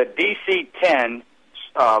with a DC-10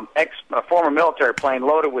 former military plane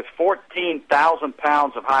loaded with 14,000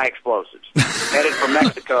 pounds of high explosives, headed from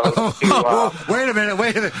Mexico to... Wait a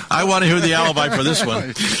minute. I want to hear the alibi for this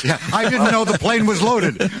one. Yeah, I didn't know the plane was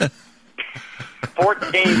loaded.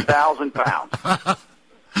 14,000 pounds.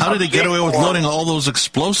 How did he get away with loading all those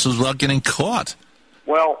explosives without getting caught?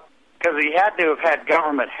 Well, because he had to have had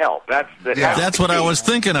government help. That's what I was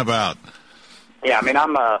thinking about. Yeah, I mean,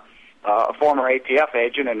 I'm a former ATF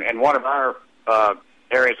agent, and one of our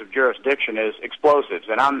areas of jurisdiction is explosives.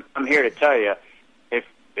 And I'm here to tell you,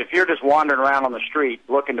 if you're just wandering around on the street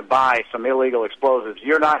looking to buy some illegal explosives,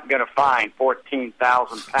 you're not going to find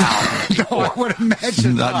 14,000 pounds. No, I would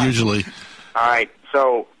imagine not usually. All right.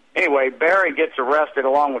 So anyway, Barry gets arrested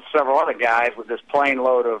along with several other guys with this plane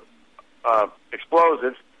load of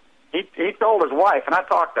explosives. He told his wife, and I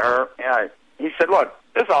talked to her. He said, "Look,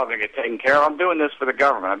 this is all going to get taken care of. I'm doing this for the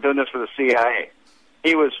government. I'm doing this for the CIA."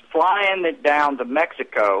 He was flying it down to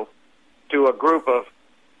Mexico to a group of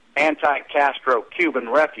anti-Castro Cuban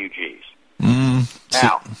refugees.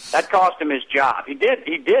 Now, that cost him his job. He did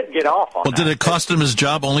get off on that. Well, did it cost him his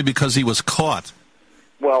job only because he was caught?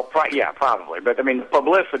 Well, yeah, probably. But I mean, the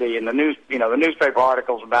publicity and the newspaper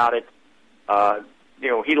articles about it.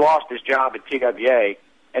 He lost his job at TWA,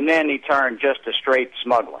 and then he turned just to straight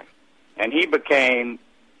smuggling, and he became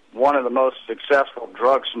one of the most successful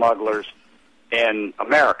drug smugglers in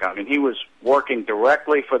America. I mean, he was working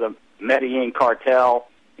directly for the Medellin cartel.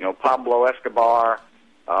 Pablo Escobar,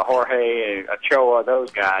 Jorge Ochoa,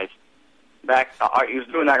 those guys. He was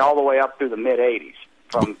doing that all the way up through the mid '80s,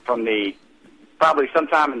 from the probably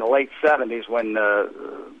sometime in the late '70s when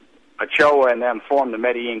Ochoa and them formed the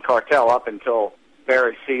Medellin cartel up until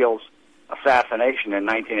Barry Seal's assassination in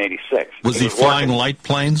 1986. Was he flying light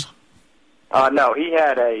planes? No, he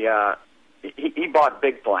had he bought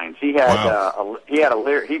big planes. He had he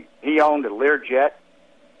owned a Learjet.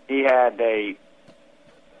 He had a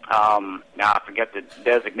now I forget the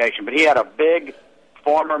designation, but he had a big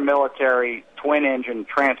former military twin-engine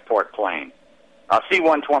transport plane,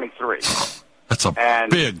 C-123. That's a big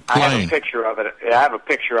plane. I have a picture of it. I have a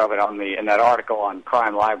picture of it in that article on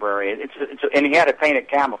Crime Library. And he had it painted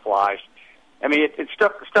camouflage. I mean, it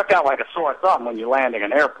stuck out like a sore thumb when you're landing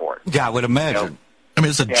an airport. Yeah, I would imagine. I mean,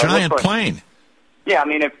 it's a giant plane. Yeah, I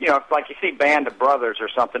mean, if like you see Band of Brothers or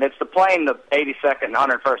something, it's the plane the 82nd and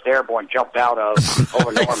 101st Airborne jumped out of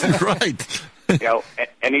over Normandy. Right.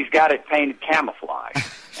 And he's got it painted camouflage.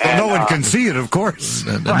 Well, no one can see it, of course.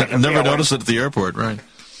 Never noticed it at the airport, right?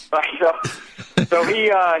 So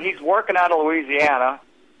he's working out of Louisiana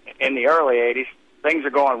in the early 80s. Things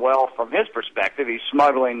are going well from his perspective. He's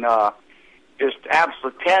smuggling just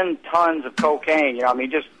absolute 10 tons of cocaine.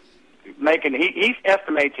 Just making. He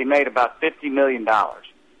estimates he made about $50 million.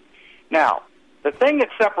 Now, the thing that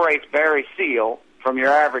separates Barry Seal from your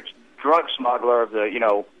average drug smuggler of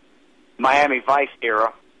the Miami Vice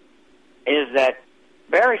era is that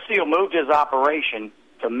Barry Seal moved his operation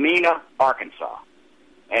to Mena, Arkansas.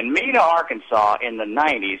 And Mena, Arkansas in the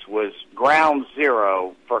 90s was ground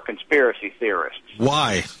zero for conspiracy theorists.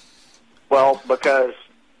 Why? Well, because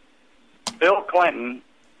Bill Clinton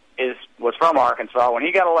was from Arkansas. When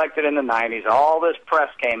he got elected in the 90s, all this press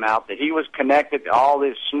came out that he was connected to all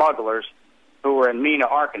these smugglers who were in Mena,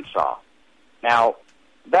 Arkansas. Now,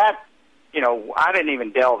 that, I didn't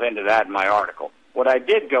even delve into that in my article. What I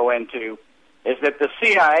did go into is that the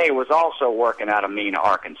CIA was also working out of Mena,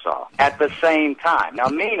 Arkansas at the same time. Now,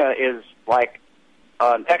 Mena is like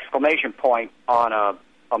an exclamation point on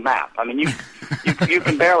a map. I mean, you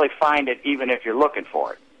can barely find it even if you're looking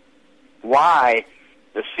for it. Why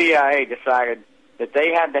the CIA decided that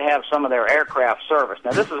they had to have some of their aircraft serviced.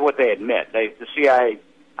 Now, this is what they admit. The CIA,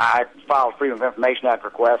 I filed Freedom of Information Act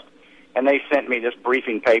request, and they sent me this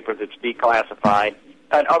briefing paper that's declassified,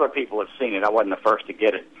 and other people have seen it. I wasn't the first to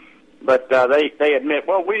get it. But they admit,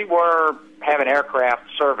 well, we were having aircraft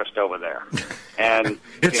serviced over there. And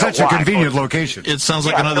it's such a convenient location. It sounds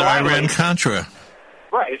like another Iran-Contra.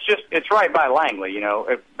 Right. It's right by Langley,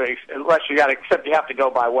 except you have to go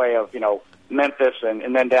by way of, Memphis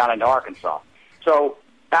and then down into Arkansas. So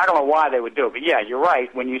I don't know why they would do it. But, yeah, you're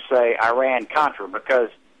right when you say Iran-Contra, because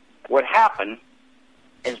what happened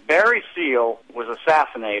is Barry Seal was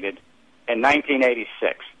assassinated in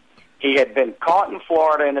 1986. He had been caught in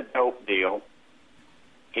Florida in a dope deal.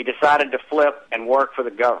 He decided to flip and work for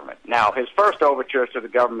the government. Now, his first overtures to the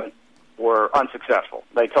government were unsuccessful.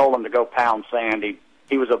 They told him to go pound sand.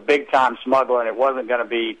 He was a big-time smuggler, and it wasn't going to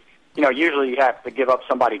be, usually you have to give up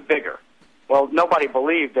somebody bigger. Well, nobody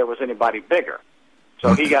believed there was anybody bigger,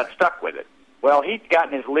 so he got stuck with it. Well, he'd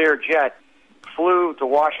gotten his Learjet, flew to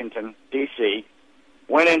Washington, D.C.,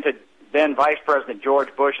 went into then Vice President George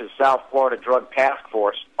Bush's South Florida Drug Task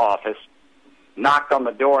Force office, knocked on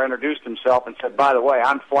the door, introduced himself, and said, by the way,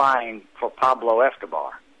 I'm flying for Pablo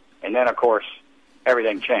Escobar. And then, of course,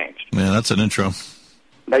 everything changed. Man, that's an intro.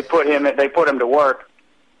 They put him to work.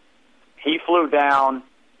 He flew down,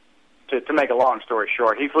 to make a long story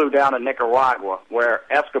short, he flew down to Nicaragua, where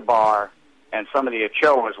Escobar and some of the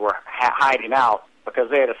Ochoas were hiding out because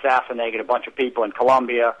they had assassinated a bunch of people in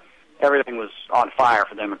Colombia. Everything was on fire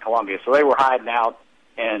for them in Colombia. So they were hiding out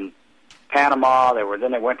in Panama.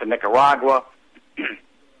 Then they went to Nicaragua.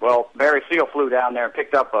 Well, Barry Seal flew down there and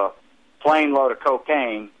picked up a plane load of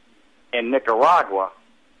cocaine in Nicaragua.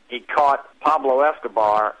 He caught Pablo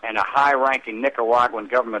Escobar and a high-ranking Nicaraguan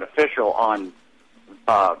government official on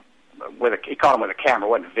he caught him with a camera.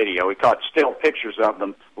 It wasn't video. He caught still pictures of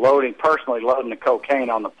them personally loading the cocaine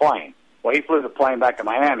on the plane. Well, he flew the plane back to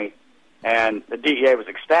Miami, and the DEA was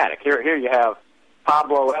ecstatic. Here you have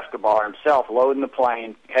Pablo Escobar himself loading the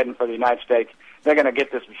plane, heading for the United States. They're going to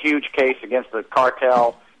get this huge case against the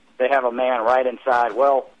cartel. They have a man right inside.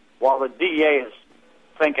 Well, while the DEA is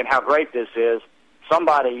thinking how great this is,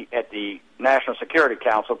 somebody at the National Security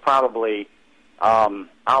Council, probably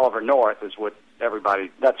Oliver North, that's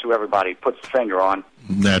who everybody puts the finger on.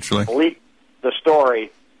 Naturally. Leaked the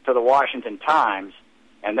story to the Washington Times,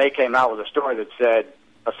 and they came out with a story that said,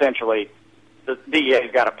 essentially, the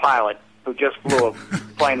DEA's got a pilot who just flew a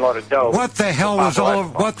plane load of dope. What the hell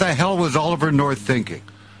was Oliver North thinking?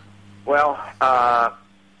 Well,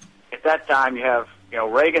 at that time you have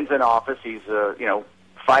Reagan's in office. He's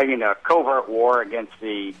fighting a covert war against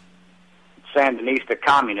the Sandinista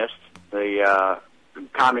communists, the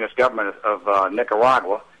communist government of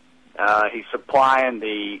Nicaragua. He's supplying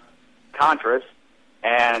the Contras,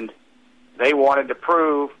 and they wanted to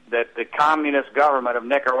prove that the communist government of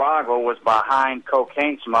Nicaragua was behind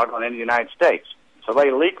cocaine smuggling in the United States. So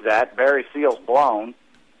they leaked that. Barry Seal's blown.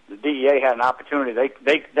 The DEA had an opportunity.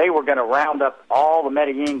 They were going to round up all the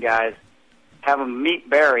Medellin guys, have them meet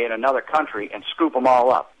Barry in another country, and scoop them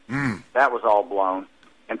all up. That was all blown.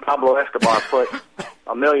 And Pablo Escobar put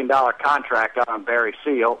 $1 million contract on Barry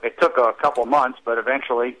Seal. It took a couple months, but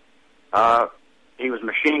eventually he was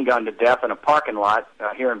machine gunned to death in a parking lot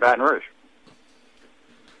here in Baton Rouge.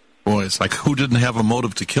 Boy, it's like who didn't have a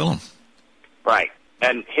motive to kill him? Right.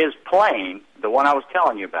 And his plane, the one I was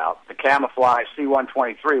telling you about, the camouflage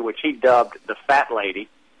C-123, which he dubbed the Fat Lady,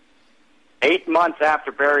 8 months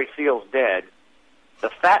after Barry Seal's dead,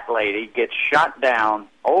 the Fat Lady gets shot down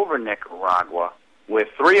over Nicaragua with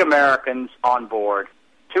 3 Americans on board.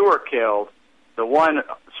 2 are killed. The one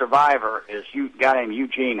survivor is a guy named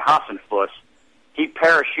Eugene Hassenfuss. He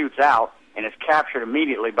parachutes out and is captured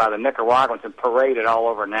immediately by the Nicaraguans and paraded all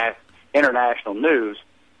over international news.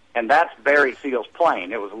 And that's Barry Seal's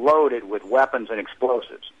plane. It was loaded with weapons and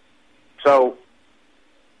explosives. So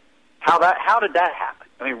how did that happen?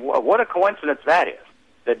 I mean, what a coincidence that is.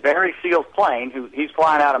 That Barry Seal's plane, he's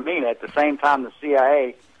flying out of Mena at the same time the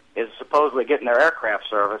CIA is supposedly getting their aircraft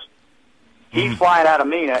service. He's flying out of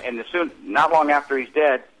Mena, and not long after he's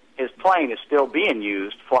dead, his plane is still being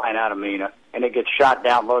used flying out of Mena, and it gets shot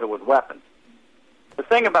down loaded with weapons. The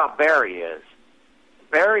thing about Barry is,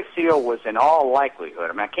 Barry Seal was in all likelihood,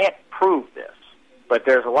 I mean, I can't prove this, but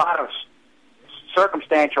there's a lot of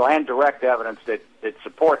circumstantial and direct evidence that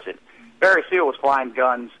supports it. Barry Seal was flying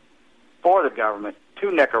guns for the government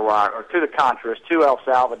to Nicaragua, or to the Contras, to El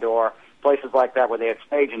Salvador, places like that where they had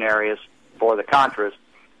staging areas for the Contras,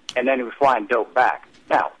 and then he was flying dope back.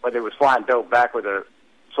 Now, whether he was flying dope back with a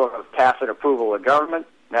sort of tacit approval of government,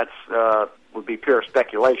 that's would be pure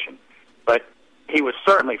speculation. But he was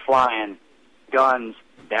certainly flying guns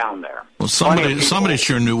down there. Well, somebody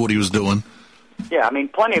sure knew what he was doing. Yeah, I mean,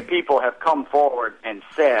 plenty of people have come forward and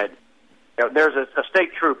said, there's a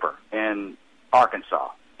state trooper in Arkansas.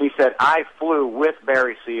 He said, I flew with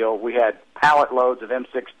Barry Seal. We had pallet loads of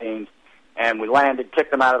M16s, and we landed,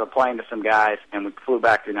 kicked them out of the plane to some guys, and we flew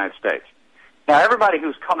back to the United States. Now, everybody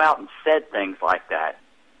who's come out and said things like that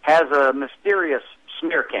has a mysterious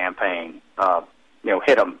smear campaign,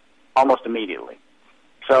 hit them almost immediately.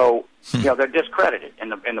 So, they're discredited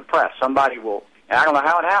in the press. Somebody will, and I don't know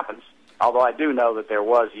how it happens, although I do know that there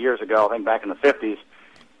was years ago, I think back in the 50s,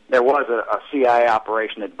 there was a CIA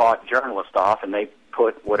operation that bought journalists off, and they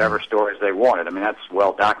put whatever stories they wanted. I mean, that's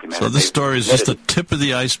well documented. So this story is just the tip of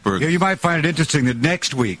the iceberg. Yeah, you might find it interesting that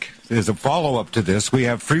next week, as a follow-up to this, we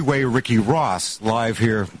have Freeway Ricky Ross live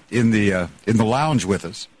here in the lounge with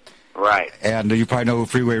us. Right. And you probably know who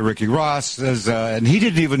Freeway Ricky Ross is, and he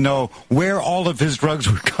didn't even know where all of his drugs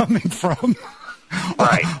were coming from.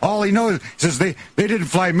 Right. All he knows says they didn't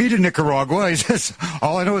fly me to Nicaragua. He says,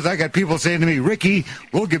 all I know is I got people saying to me, Ricky,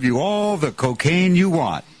 we'll give you all the cocaine you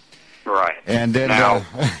want. Right. And then now,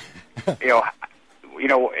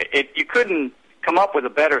 you couldn't come up with a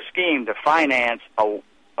better scheme to finance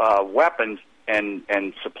weapons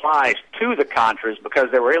and supplies to the Contras because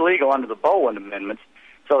they were illegal under the Boland amendments,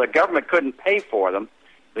 so the government couldn't pay for them.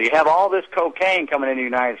 So you have all this cocaine coming into the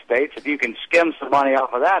United States. If you can skim some money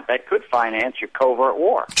off of that, that could finance your covert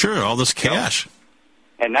war. Sure, all this cash.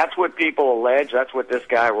 And that's what people allege. That's what this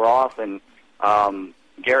guy Roth and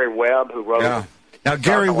Gary Webb, who wrote. Yeah. Now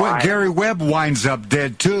Gary Webb winds up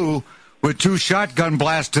dead too, with 2 shotgun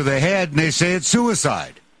blasts to the head, and they say it's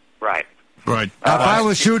suicide. Right. Right. Now, if I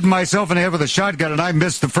was shooting myself in the head with a shotgun and I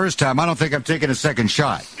missed the first time, I don't think I'm taking a second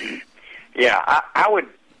shot. Yeah, I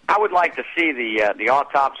would like to see the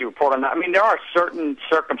autopsy report on that. I mean, there are certain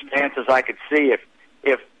circumstances I could see if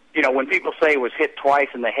when people say he was hit twice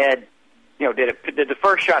in the head, did the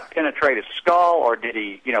first shot penetrate his skull, or did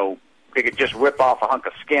he could just rip off a hunk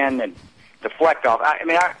of skin and deflect off?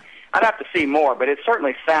 I'd have to see more, but it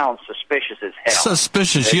certainly sounds suspicious as hell.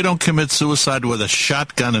 Suspicious. You don't commit suicide with a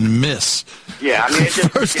shotgun and miss. Yeah, I mean, it just,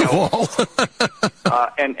 first of all.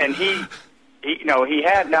 and he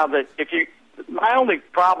had now that my only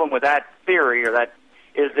problem with that theory is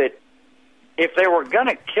that if they were going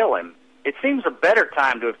to kill him, it seems a better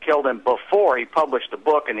time to have killed him before he published the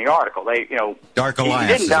book and the article. Dark Alliance.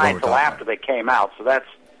 He didn't die until after they came out, so that's.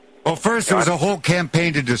 Well, first there was a whole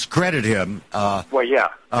campaign to discredit him. Well, yeah,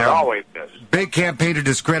 there always is. Big campaign to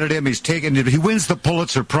discredit him. He wins the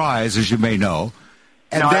Pulitzer Prize, as you may know.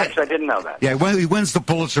 And actually, I didn't know that. Yeah, he wins the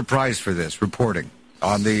Pulitzer Prize for this reporting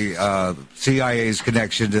on the CIA's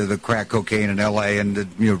connection to the crack cocaine in L.A. and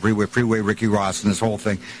the Freeway Ricky Ross and this whole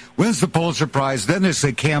thing. Wins the Pulitzer Prize. Then there's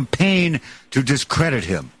a campaign to discredit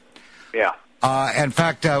him. Yeah. In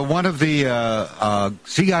fact, one of the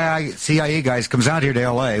CIA guys comes out here to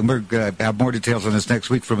L.A., and we're going to have more details on this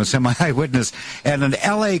next week from a semi-eyewitness, and an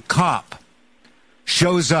L.A. cop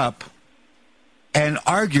shows up and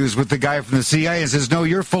argues with the guy from the CIA and says, no,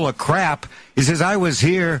 you're full of crap. He says, I was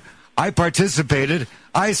here, I participated,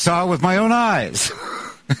 I saw with my own eyes.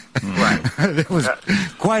 Right. It was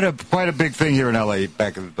quite a big thing here in L.A.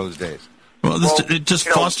 back in those days. Well, it just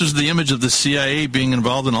fosters the image of the CIA being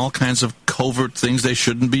involved in all kinds of covert things they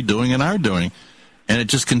shouldn't be doing and are doing. And it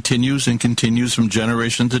just continues and continues from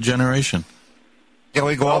generation to generation. Yeah,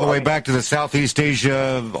 we go all the way back to the Southeast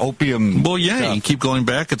Asia opium. Well, yeah, stuff. you keep going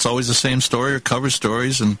back. It's always the same story or cover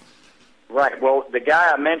stories. Right. Well, the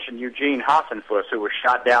guy I mentioned, Eugene Hassenfuss, who was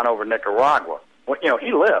shot down over Nicaragua,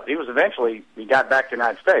 he lived. He got back to the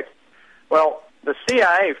United States. Well, the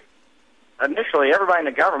CIA... Initially, everybody in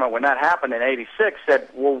the government, when that happened in '86, said,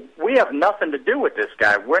 well, we have nothing to do with this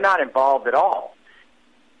guy. We're not involved at all.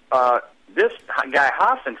 This guy,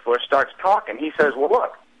 Hassenfuss, starts talking. He says, well,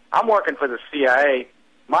 look, I'm working for the CIA.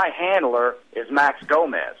 My handler is Max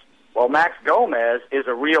Gomez. Well, Max Gomez is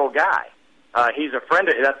a real guy. He's a friend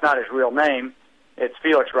of, that's not his real name. It's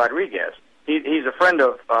Felix Rodriguez. He's a friend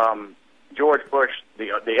of George Bush,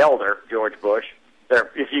 the elder George Bush.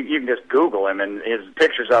 If you can just Google him and his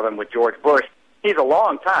pictures of him with George Bush, he's a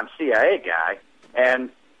long-time CIA guy, and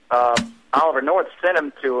Oliver North sent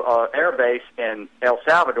him to an air base in El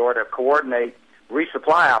Salvador to coordinate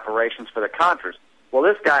resupply operations for the Contras. Well,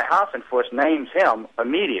 this guy Hassenfuss names him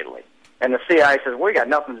immediately, and the CIA says, we got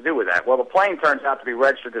nothing to do with that. Well, the plane turns out to be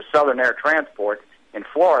registered to Southern Air Transport in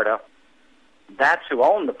Florida. That's who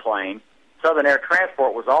owned the plane. Southern Air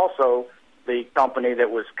Transport was also the company that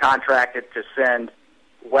was contracted to send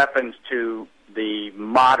weapons to the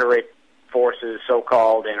moderate forces,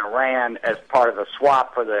 so-called, in Iran as part of the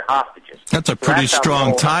swap for the hostages. That's a pretty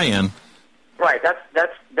strong tie-in. Right.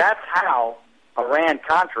 That's how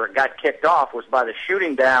Iran-Contra got kicked off, was by the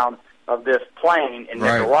shooting down of this plane in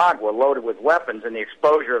Nicaragua loaded with weapons and the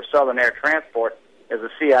exposure of Southern Air Transport as a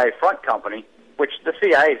CIA front company, which the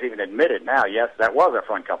CIA has even admitted now, yes, that was a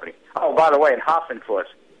front company. Oh, by the way, in Hassenfuss,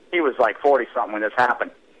 he was like 40-something when this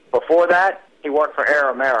happened. Before that, he worked for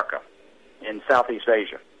Air America in Southeast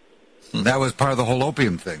Asia. That was part of the whole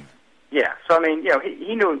opium thing. Yeah. So, I mean,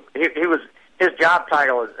 he knew he was, his job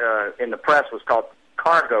title in the press was called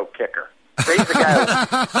cargo kicker. So he's the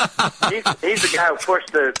guy he's the guy who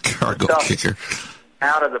pushed the cargo stuff kicker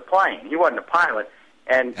out of the plane. He wasn't a pilot.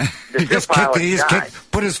 And the he just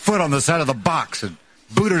put his foot on the side of the box and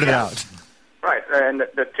booted it out. Right. And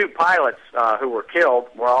the 2 pilots who were killed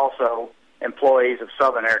were also employees of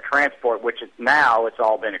Southern Air Transport, which now it's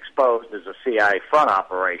all been exposed as a CIA front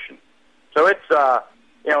operation. So it's,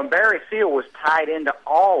 and Barry Seal was tied into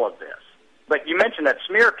all of this. But you mentioned that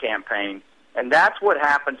smear campaign. And that's what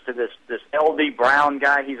happens to this L.D. Brown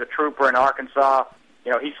guy. He's a trooper in Arkansas.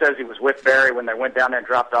 You know, he says he was with Barry when they went down there and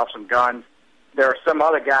dropped off some guns. There are some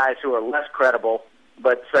other guys who are less credible,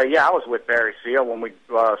 but say, yeah, I was with Barry Seal when we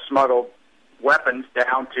smuggled weapons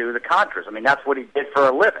down to the Contras. I mean, that's what he did for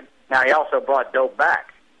a living. Now, he also brought dope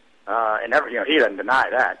back, and he doesn't deny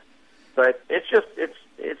that. But it's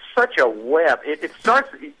such a web. It starts.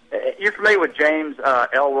 You're familiar with James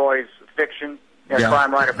Ellroy's fiction,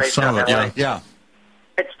 crime writer based out of LA? Yeah.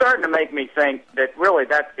 It's starting to make me think that really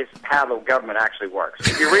that is how the government actually works.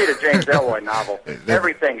 If you read a James Ellroy novel,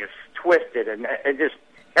 everything is twisted and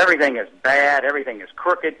everything is bad, everything is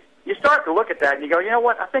crooked. You start to look at that and you go, you know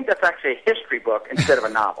what? I think that's actually a history book instead of a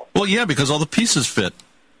novel. Well, yeah, because all the pieces fit.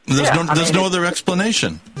 There's no other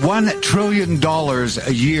explanation. $1 trillion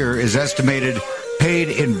a year is estimated paid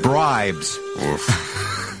in bribes.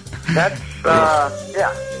 That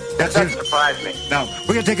surprised me. Now,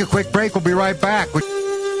 we're going to take a quick break. We'll be right back.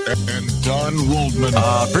 And Don Waldman.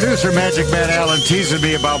 Producer Magic Man Allen teasing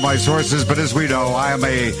me about my sources, but as we know, I am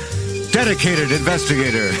a dedicated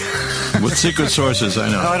investigator. With secret sources, I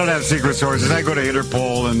know. No, I don't have secret sources. I go to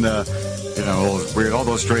Interpol and, all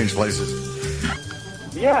those strange places.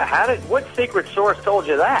 Yeah, what secret source told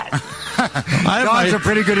you that? Don's a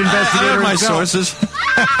pretty good investigator. I have my himself. sources.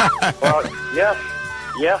 Well,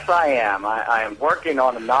 yes, I am. I am working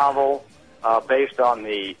on a novel based on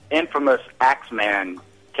the infamous Axeman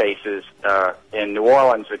cases in New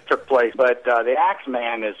Orleans that took place. But the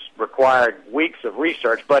Axeman has required weeks of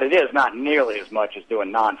research, but it is not nearly as much as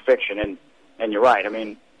doing nonfiction. And you're right. I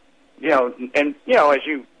mean, as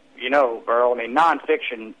you know, Earl, I mean,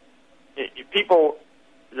 nonfiction,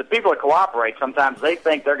 the people that cooperate, sometimes they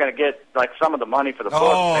think they're going to get like some of the money for the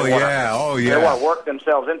book. They want to work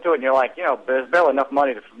themselves into it, and you're like, there's barely enough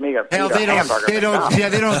money for me to eat a hamburger. They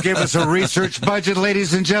don't give us a research budget,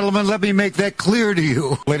 ladies and gentlemen. Let me make that clear to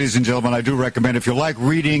you. Ladies and gentlemen, I do recommend, if you like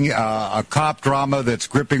reading a cop drama that's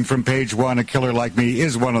gripping from page one, A Killer Like Me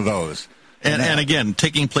is one of those. And again,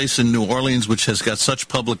 taking place in New Orleans, which has got such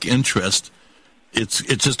public interest, it's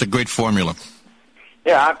just a great formula.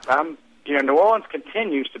 Yeah, I'm New Orleans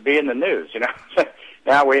continues to be in the news.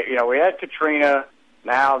 Now we had Katrina.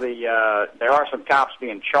 Now there are some cops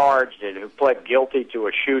being charged who pled guilty to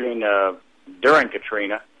a shooting during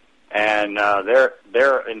Katrina, and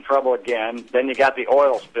they're in trouble again. Then you got the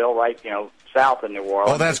oil spill right south of New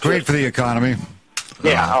Orleans. Oh, that's great for the economy.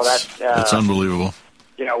 Yeah, that's unbelievable.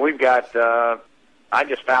 We've got. I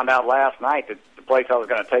just found out last night that the place I was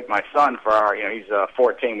going to take my son for our. He's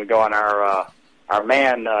 14. We go on our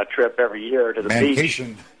man trip every year to the beach,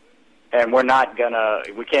 and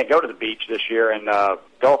we can't go to the beach this year in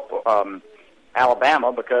Gulf,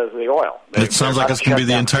 Alabama because of the oil. It sounds like it's going to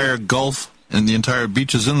be the entire Gulf and the entire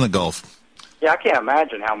beaches in the Gulf. Yeah, I can't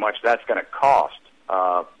imagine how much that's going to cost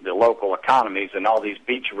the local economies and all these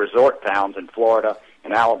beach resort towns in Florida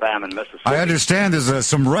and Alabama and Mississippi. I understand there's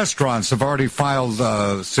some restaurants have already filed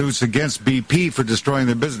suits against BP for destroying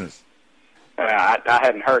their business. I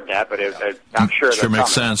hadn't heard that, but I'm sure sure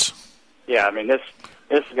makes sense. Yeah, I mean this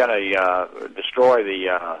is going to destroy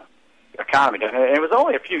the economy. And it was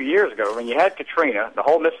only a few years ago when you had Katrina, the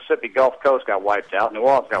whole Mississippi Gulf Coast got wiped out, New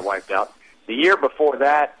Orleans got wiped out. The year before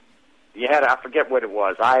that, you had, I forget what it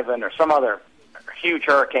was, Ivan or some other huge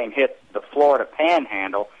hurricane hit the Florida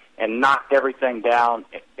Panhandle and knocked everything down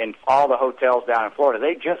and all the hotels down in Florida.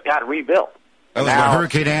 They just got rebuilt. That was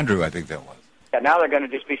Hurricane Andrew, I think that was. Yeah, now they're going to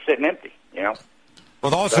just be sitting empty.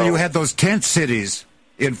 Well, also you had those tent cities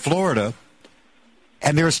in Florida,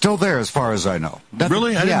 and they're still there as far as I know.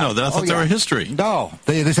 Really? I didn't know that. I thought they were history. No.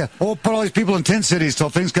 They said, put all these people in tent cities till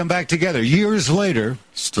things come back together. Years later.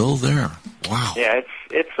 Still there. Wow. Yeah,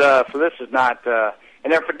 so this is not,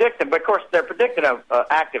 and they're predicting, but of course they're predicting an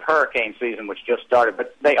active hurricane season, which just started,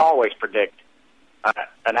 but they always predict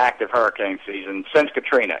an active hurricane season since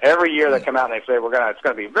Katrina. Every year they come out and they say it's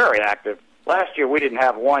going to be very active. Last year we didn't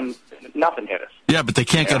have nothing hit us. Yeah, but they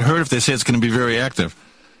can't get hurt if they say it's going to be very active.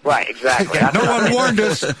 Right, exactly. No one warned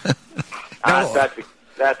us.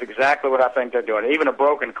 That's exactly what I think they're doing. Even a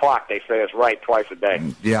broken clock, they say, is right twice a day.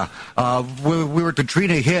 Yeah. We were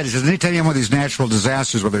Katrina hit. It says anytime you have one of these natural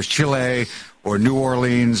disasters, whether it's Chile or New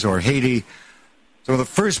Orleans or Haiti, so the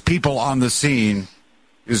first people on the scene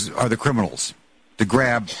are the criminals to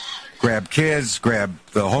grab kids, grab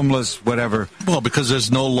the homeless, whatever. Well, because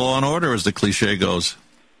there's no law and order, as the cliche goes.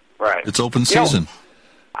 Right. It's open season.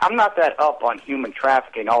 I'm not that up on human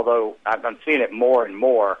trafficking, although I've been seeing it more and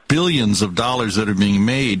more. Billions of dollars that are being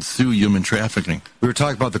made through human trafficking. We were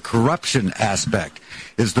talking about the corruption aspect.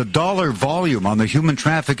 Is the dollar volume on the human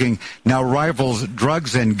trafficking now rivals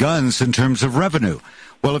drugs and guns in terms of revenue?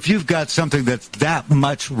 Well, if you've got something that's that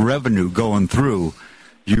much revenue going through,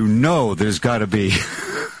 you know there's got to be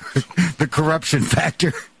the corruption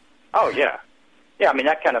factor. Oh, yeah. Yeah, I mean,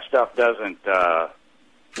 that kind of stuff doesn't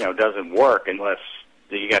work unless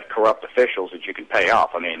you got corrupt officials that you can pay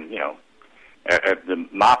off. I mean, the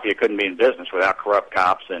mafia couldn't be in business without corrupt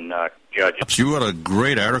cops and judges. You wrote a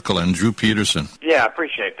great article on Drew Peterson. Yeah, I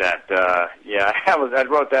appreciate that. I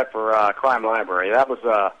wrote that for Crime Library. That was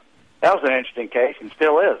an interesting case, and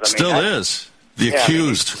still is. Is. The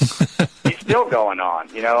accused. He's still going on.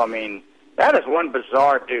 I mean, that is one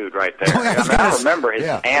bizarre dude right there. I remember his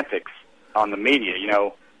antics on the media.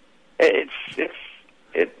 It's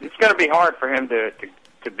going to be hard for him to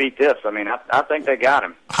beat this. I mean, I think they got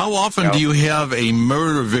him. How often do you have a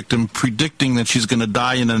murder victim predicting that she's going to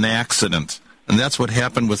die in an accident? And that's what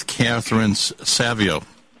happened with Catherine Savio.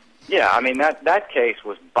 Yeah, I mean, that case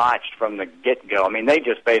was botched from the get-go. I mean, they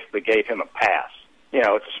just basically gave him a pass.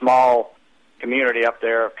 It's a small community up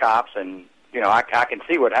there of cops, and, I can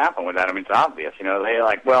see what happened with that. I mean, it's obvious. They're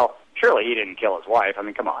like, well, surely he didn't kill his wife. I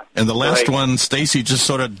mean, come on. And the last one, Stacy, just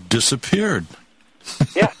sort of disappeared.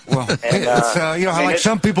 Yeah. Well, it's,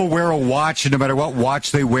 some people wear a watch, and no matter what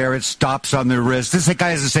watch they wear, it stops on their wrist. This guy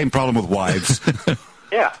has the same problem with wives.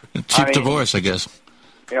 Yeah. Cheap divorce, I guess.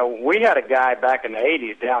 We had a guy back in the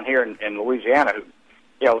 80s down here in Louisiana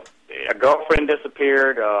who, a girlfriend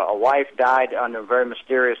disappeared, a wife died under very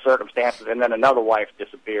mysterious circumstances, and then another wife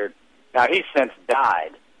disappeared. Now, he's since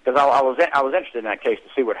died, because I was interested in that case to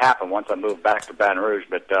see what happened once I moved back to Baton Rouge.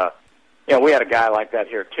 But, we had a guy like that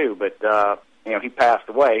here, too. But, he passed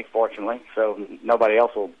away, fortunately, so nobody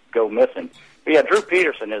else will go missing. But, yeah, Drew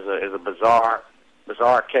Peterson is a bizarre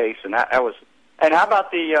case, and that was... And how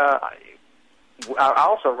about I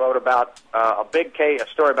also wrote about a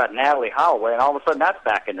story about Natalie Holloway, and all of a sudden that's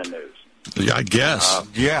back in the news. Yeah, I guess.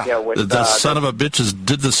 With, the son of a bitches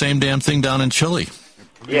did the same damn thing down in Chile.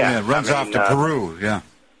 Yeah, it runs off to Peru, yeah.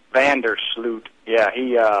 Vandersloot,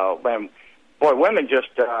 he, women just,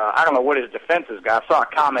 I don't know what his defense is. I saw a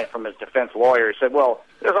comment from his defense lawyer. He said, well,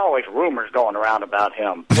 there's always rumors going around about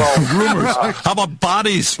him. Well, rumors? How about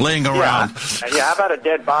bodies laying around? Yeah, how about a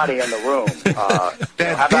dead body in the room?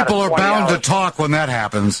 People are bound to talk when that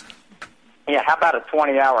happens. Yeah, how about a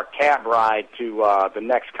 20-hour cab ride to the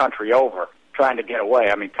next country over, trying to get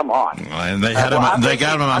away? I mean, come on. And they had him. They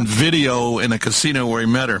got him on video in a casino where he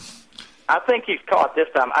met her. I think he's caught this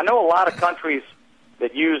time. I know a lot of countries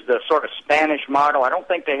that use the sort of Spanish model. I don't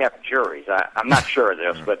think they have juries. I'm not sure of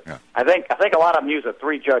this, but I think a lot of them use a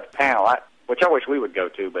 3-judge panel, which I wish we would go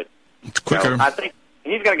to. But it's quicker. I think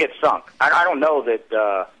he's going to get sunk. I don't know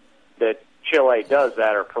that Chile does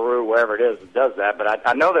that, or Peru, wherever it is, that does that. But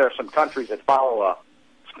I know there are some countries that follow a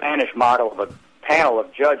Spanish model of a panel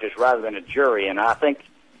of judges rather than a jury, and I think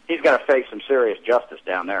he's going to face some serious justice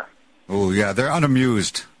down there. Oh, yeah, they're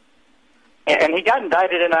unamused. And he got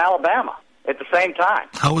indicted in Alabama at the same time.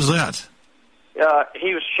 Was that?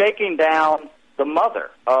 He was shaking down the mother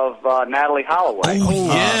of Natalie Holloway. Oh,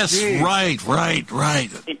 yes, right.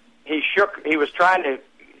 He was trying to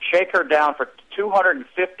shake her down for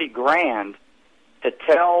 $250,000 to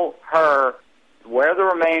tell her where the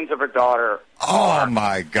remains of her daughter are. Oh,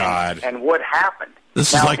 my God. And what happened.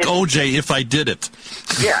 This is like O.J. if I did it.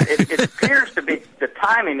 Yeah, it appears to be, the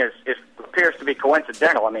timing appears to be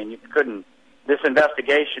coincidental. I mean, you couldn't, this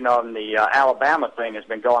investigation on the Alabama thing has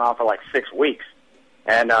been going on for like 6 weeks.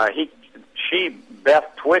 And Beth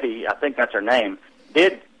Twitty, I think that's her name,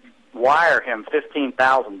 did wire him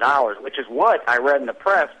 $15,000, which is what I read in the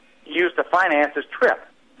press he used to finance his trip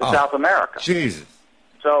to South America. Jesus.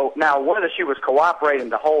 So now whether she was cooperating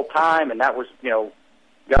the whole time and that was,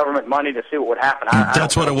 government money to see what would happen.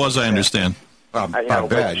 That's what it was, I understand.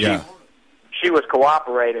 She was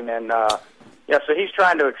cooperating, and so he's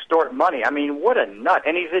trying to extort money. I mean, what a nut.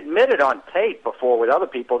 And he's admitted on tape before with other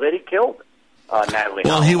people that he killed Natalie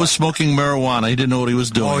Holloway. He was smoking marijuana. He didn't know what he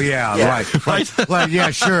was doing. Oh, yeah. Right. Well,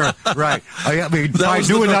 yeah, sure, right. I mean, I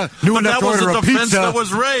knew enough to order a pizza. That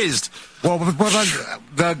was raised. Well,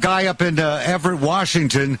 the guy up in Everett,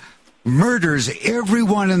 Washington, murders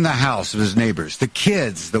everyone in the house of his neighbors, the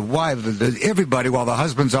kids, the wife, everybody, while the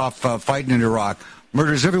husband's off fighting in Iraq.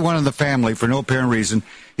 Murders everyone in the family for no apparent reason.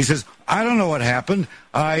 He says, I don't know what happened.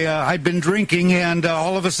 I'd been drinking, and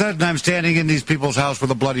all of a sudden I'm standing in these people's house with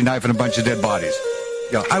a bloody knife and a bunch of dead bodies.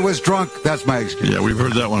 Yeah, I was drunk. That's my excuse. Yeah, we've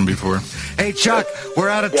heard that one before. Hey, Chuck, we're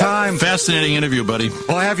out of time. Fascinating interview, buddy.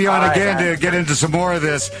 We'll have you on again to get into some more of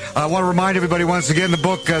this. I want to remind everybody once again, the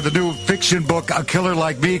book, the new fiction book, A Killer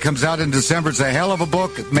Like Me, comes out in December. It's a hell of a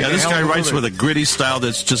book. This guy writes with a gritty style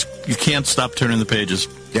that's just, you can't stop turning the pages.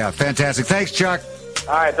 Yeah, fantastic. Thanks, Chuck.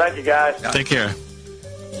 All right, thank you, guys. Take care.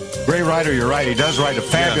 Great writer, you're right. He does write a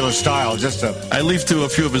fabulous style. I leaf through a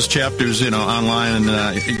few of his chapters, online, and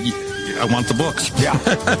I want the books. Yeah.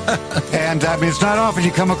 And, I mean, it's not often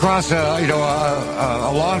you come across, a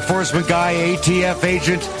law enforcement guy, ATF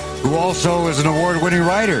agent, who also is an award-winning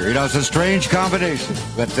writer. It's a strange combination,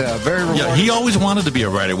 but very rewarding. Yeah, he always wanted to be a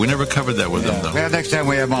writer. We never covered that with him, though. Yeah, next time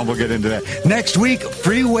we have him on, we'll get into that. Next week,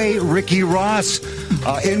 Freeway Ricky Ross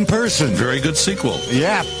in person. Very good sequel.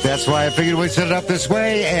 Yeah, that's why I figured we'd set it up this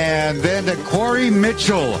way. And then Corey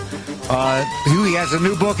Mitchell. He has a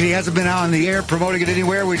new book, and he hasn't been out on the air promoting it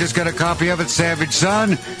anywhere. We just got a copy of it, Savage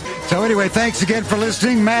Son. So anyway, thanks again for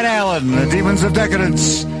listening. Matt Allen, The Demons of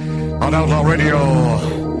Decadence on Outlaw Radio.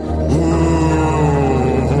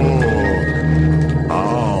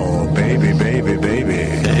 Oh, baby, baby, baby.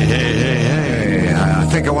 Hey. I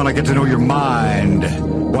think I want to get to know your mind.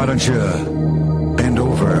 Why don't you bend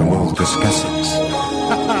over and we'll discuss it?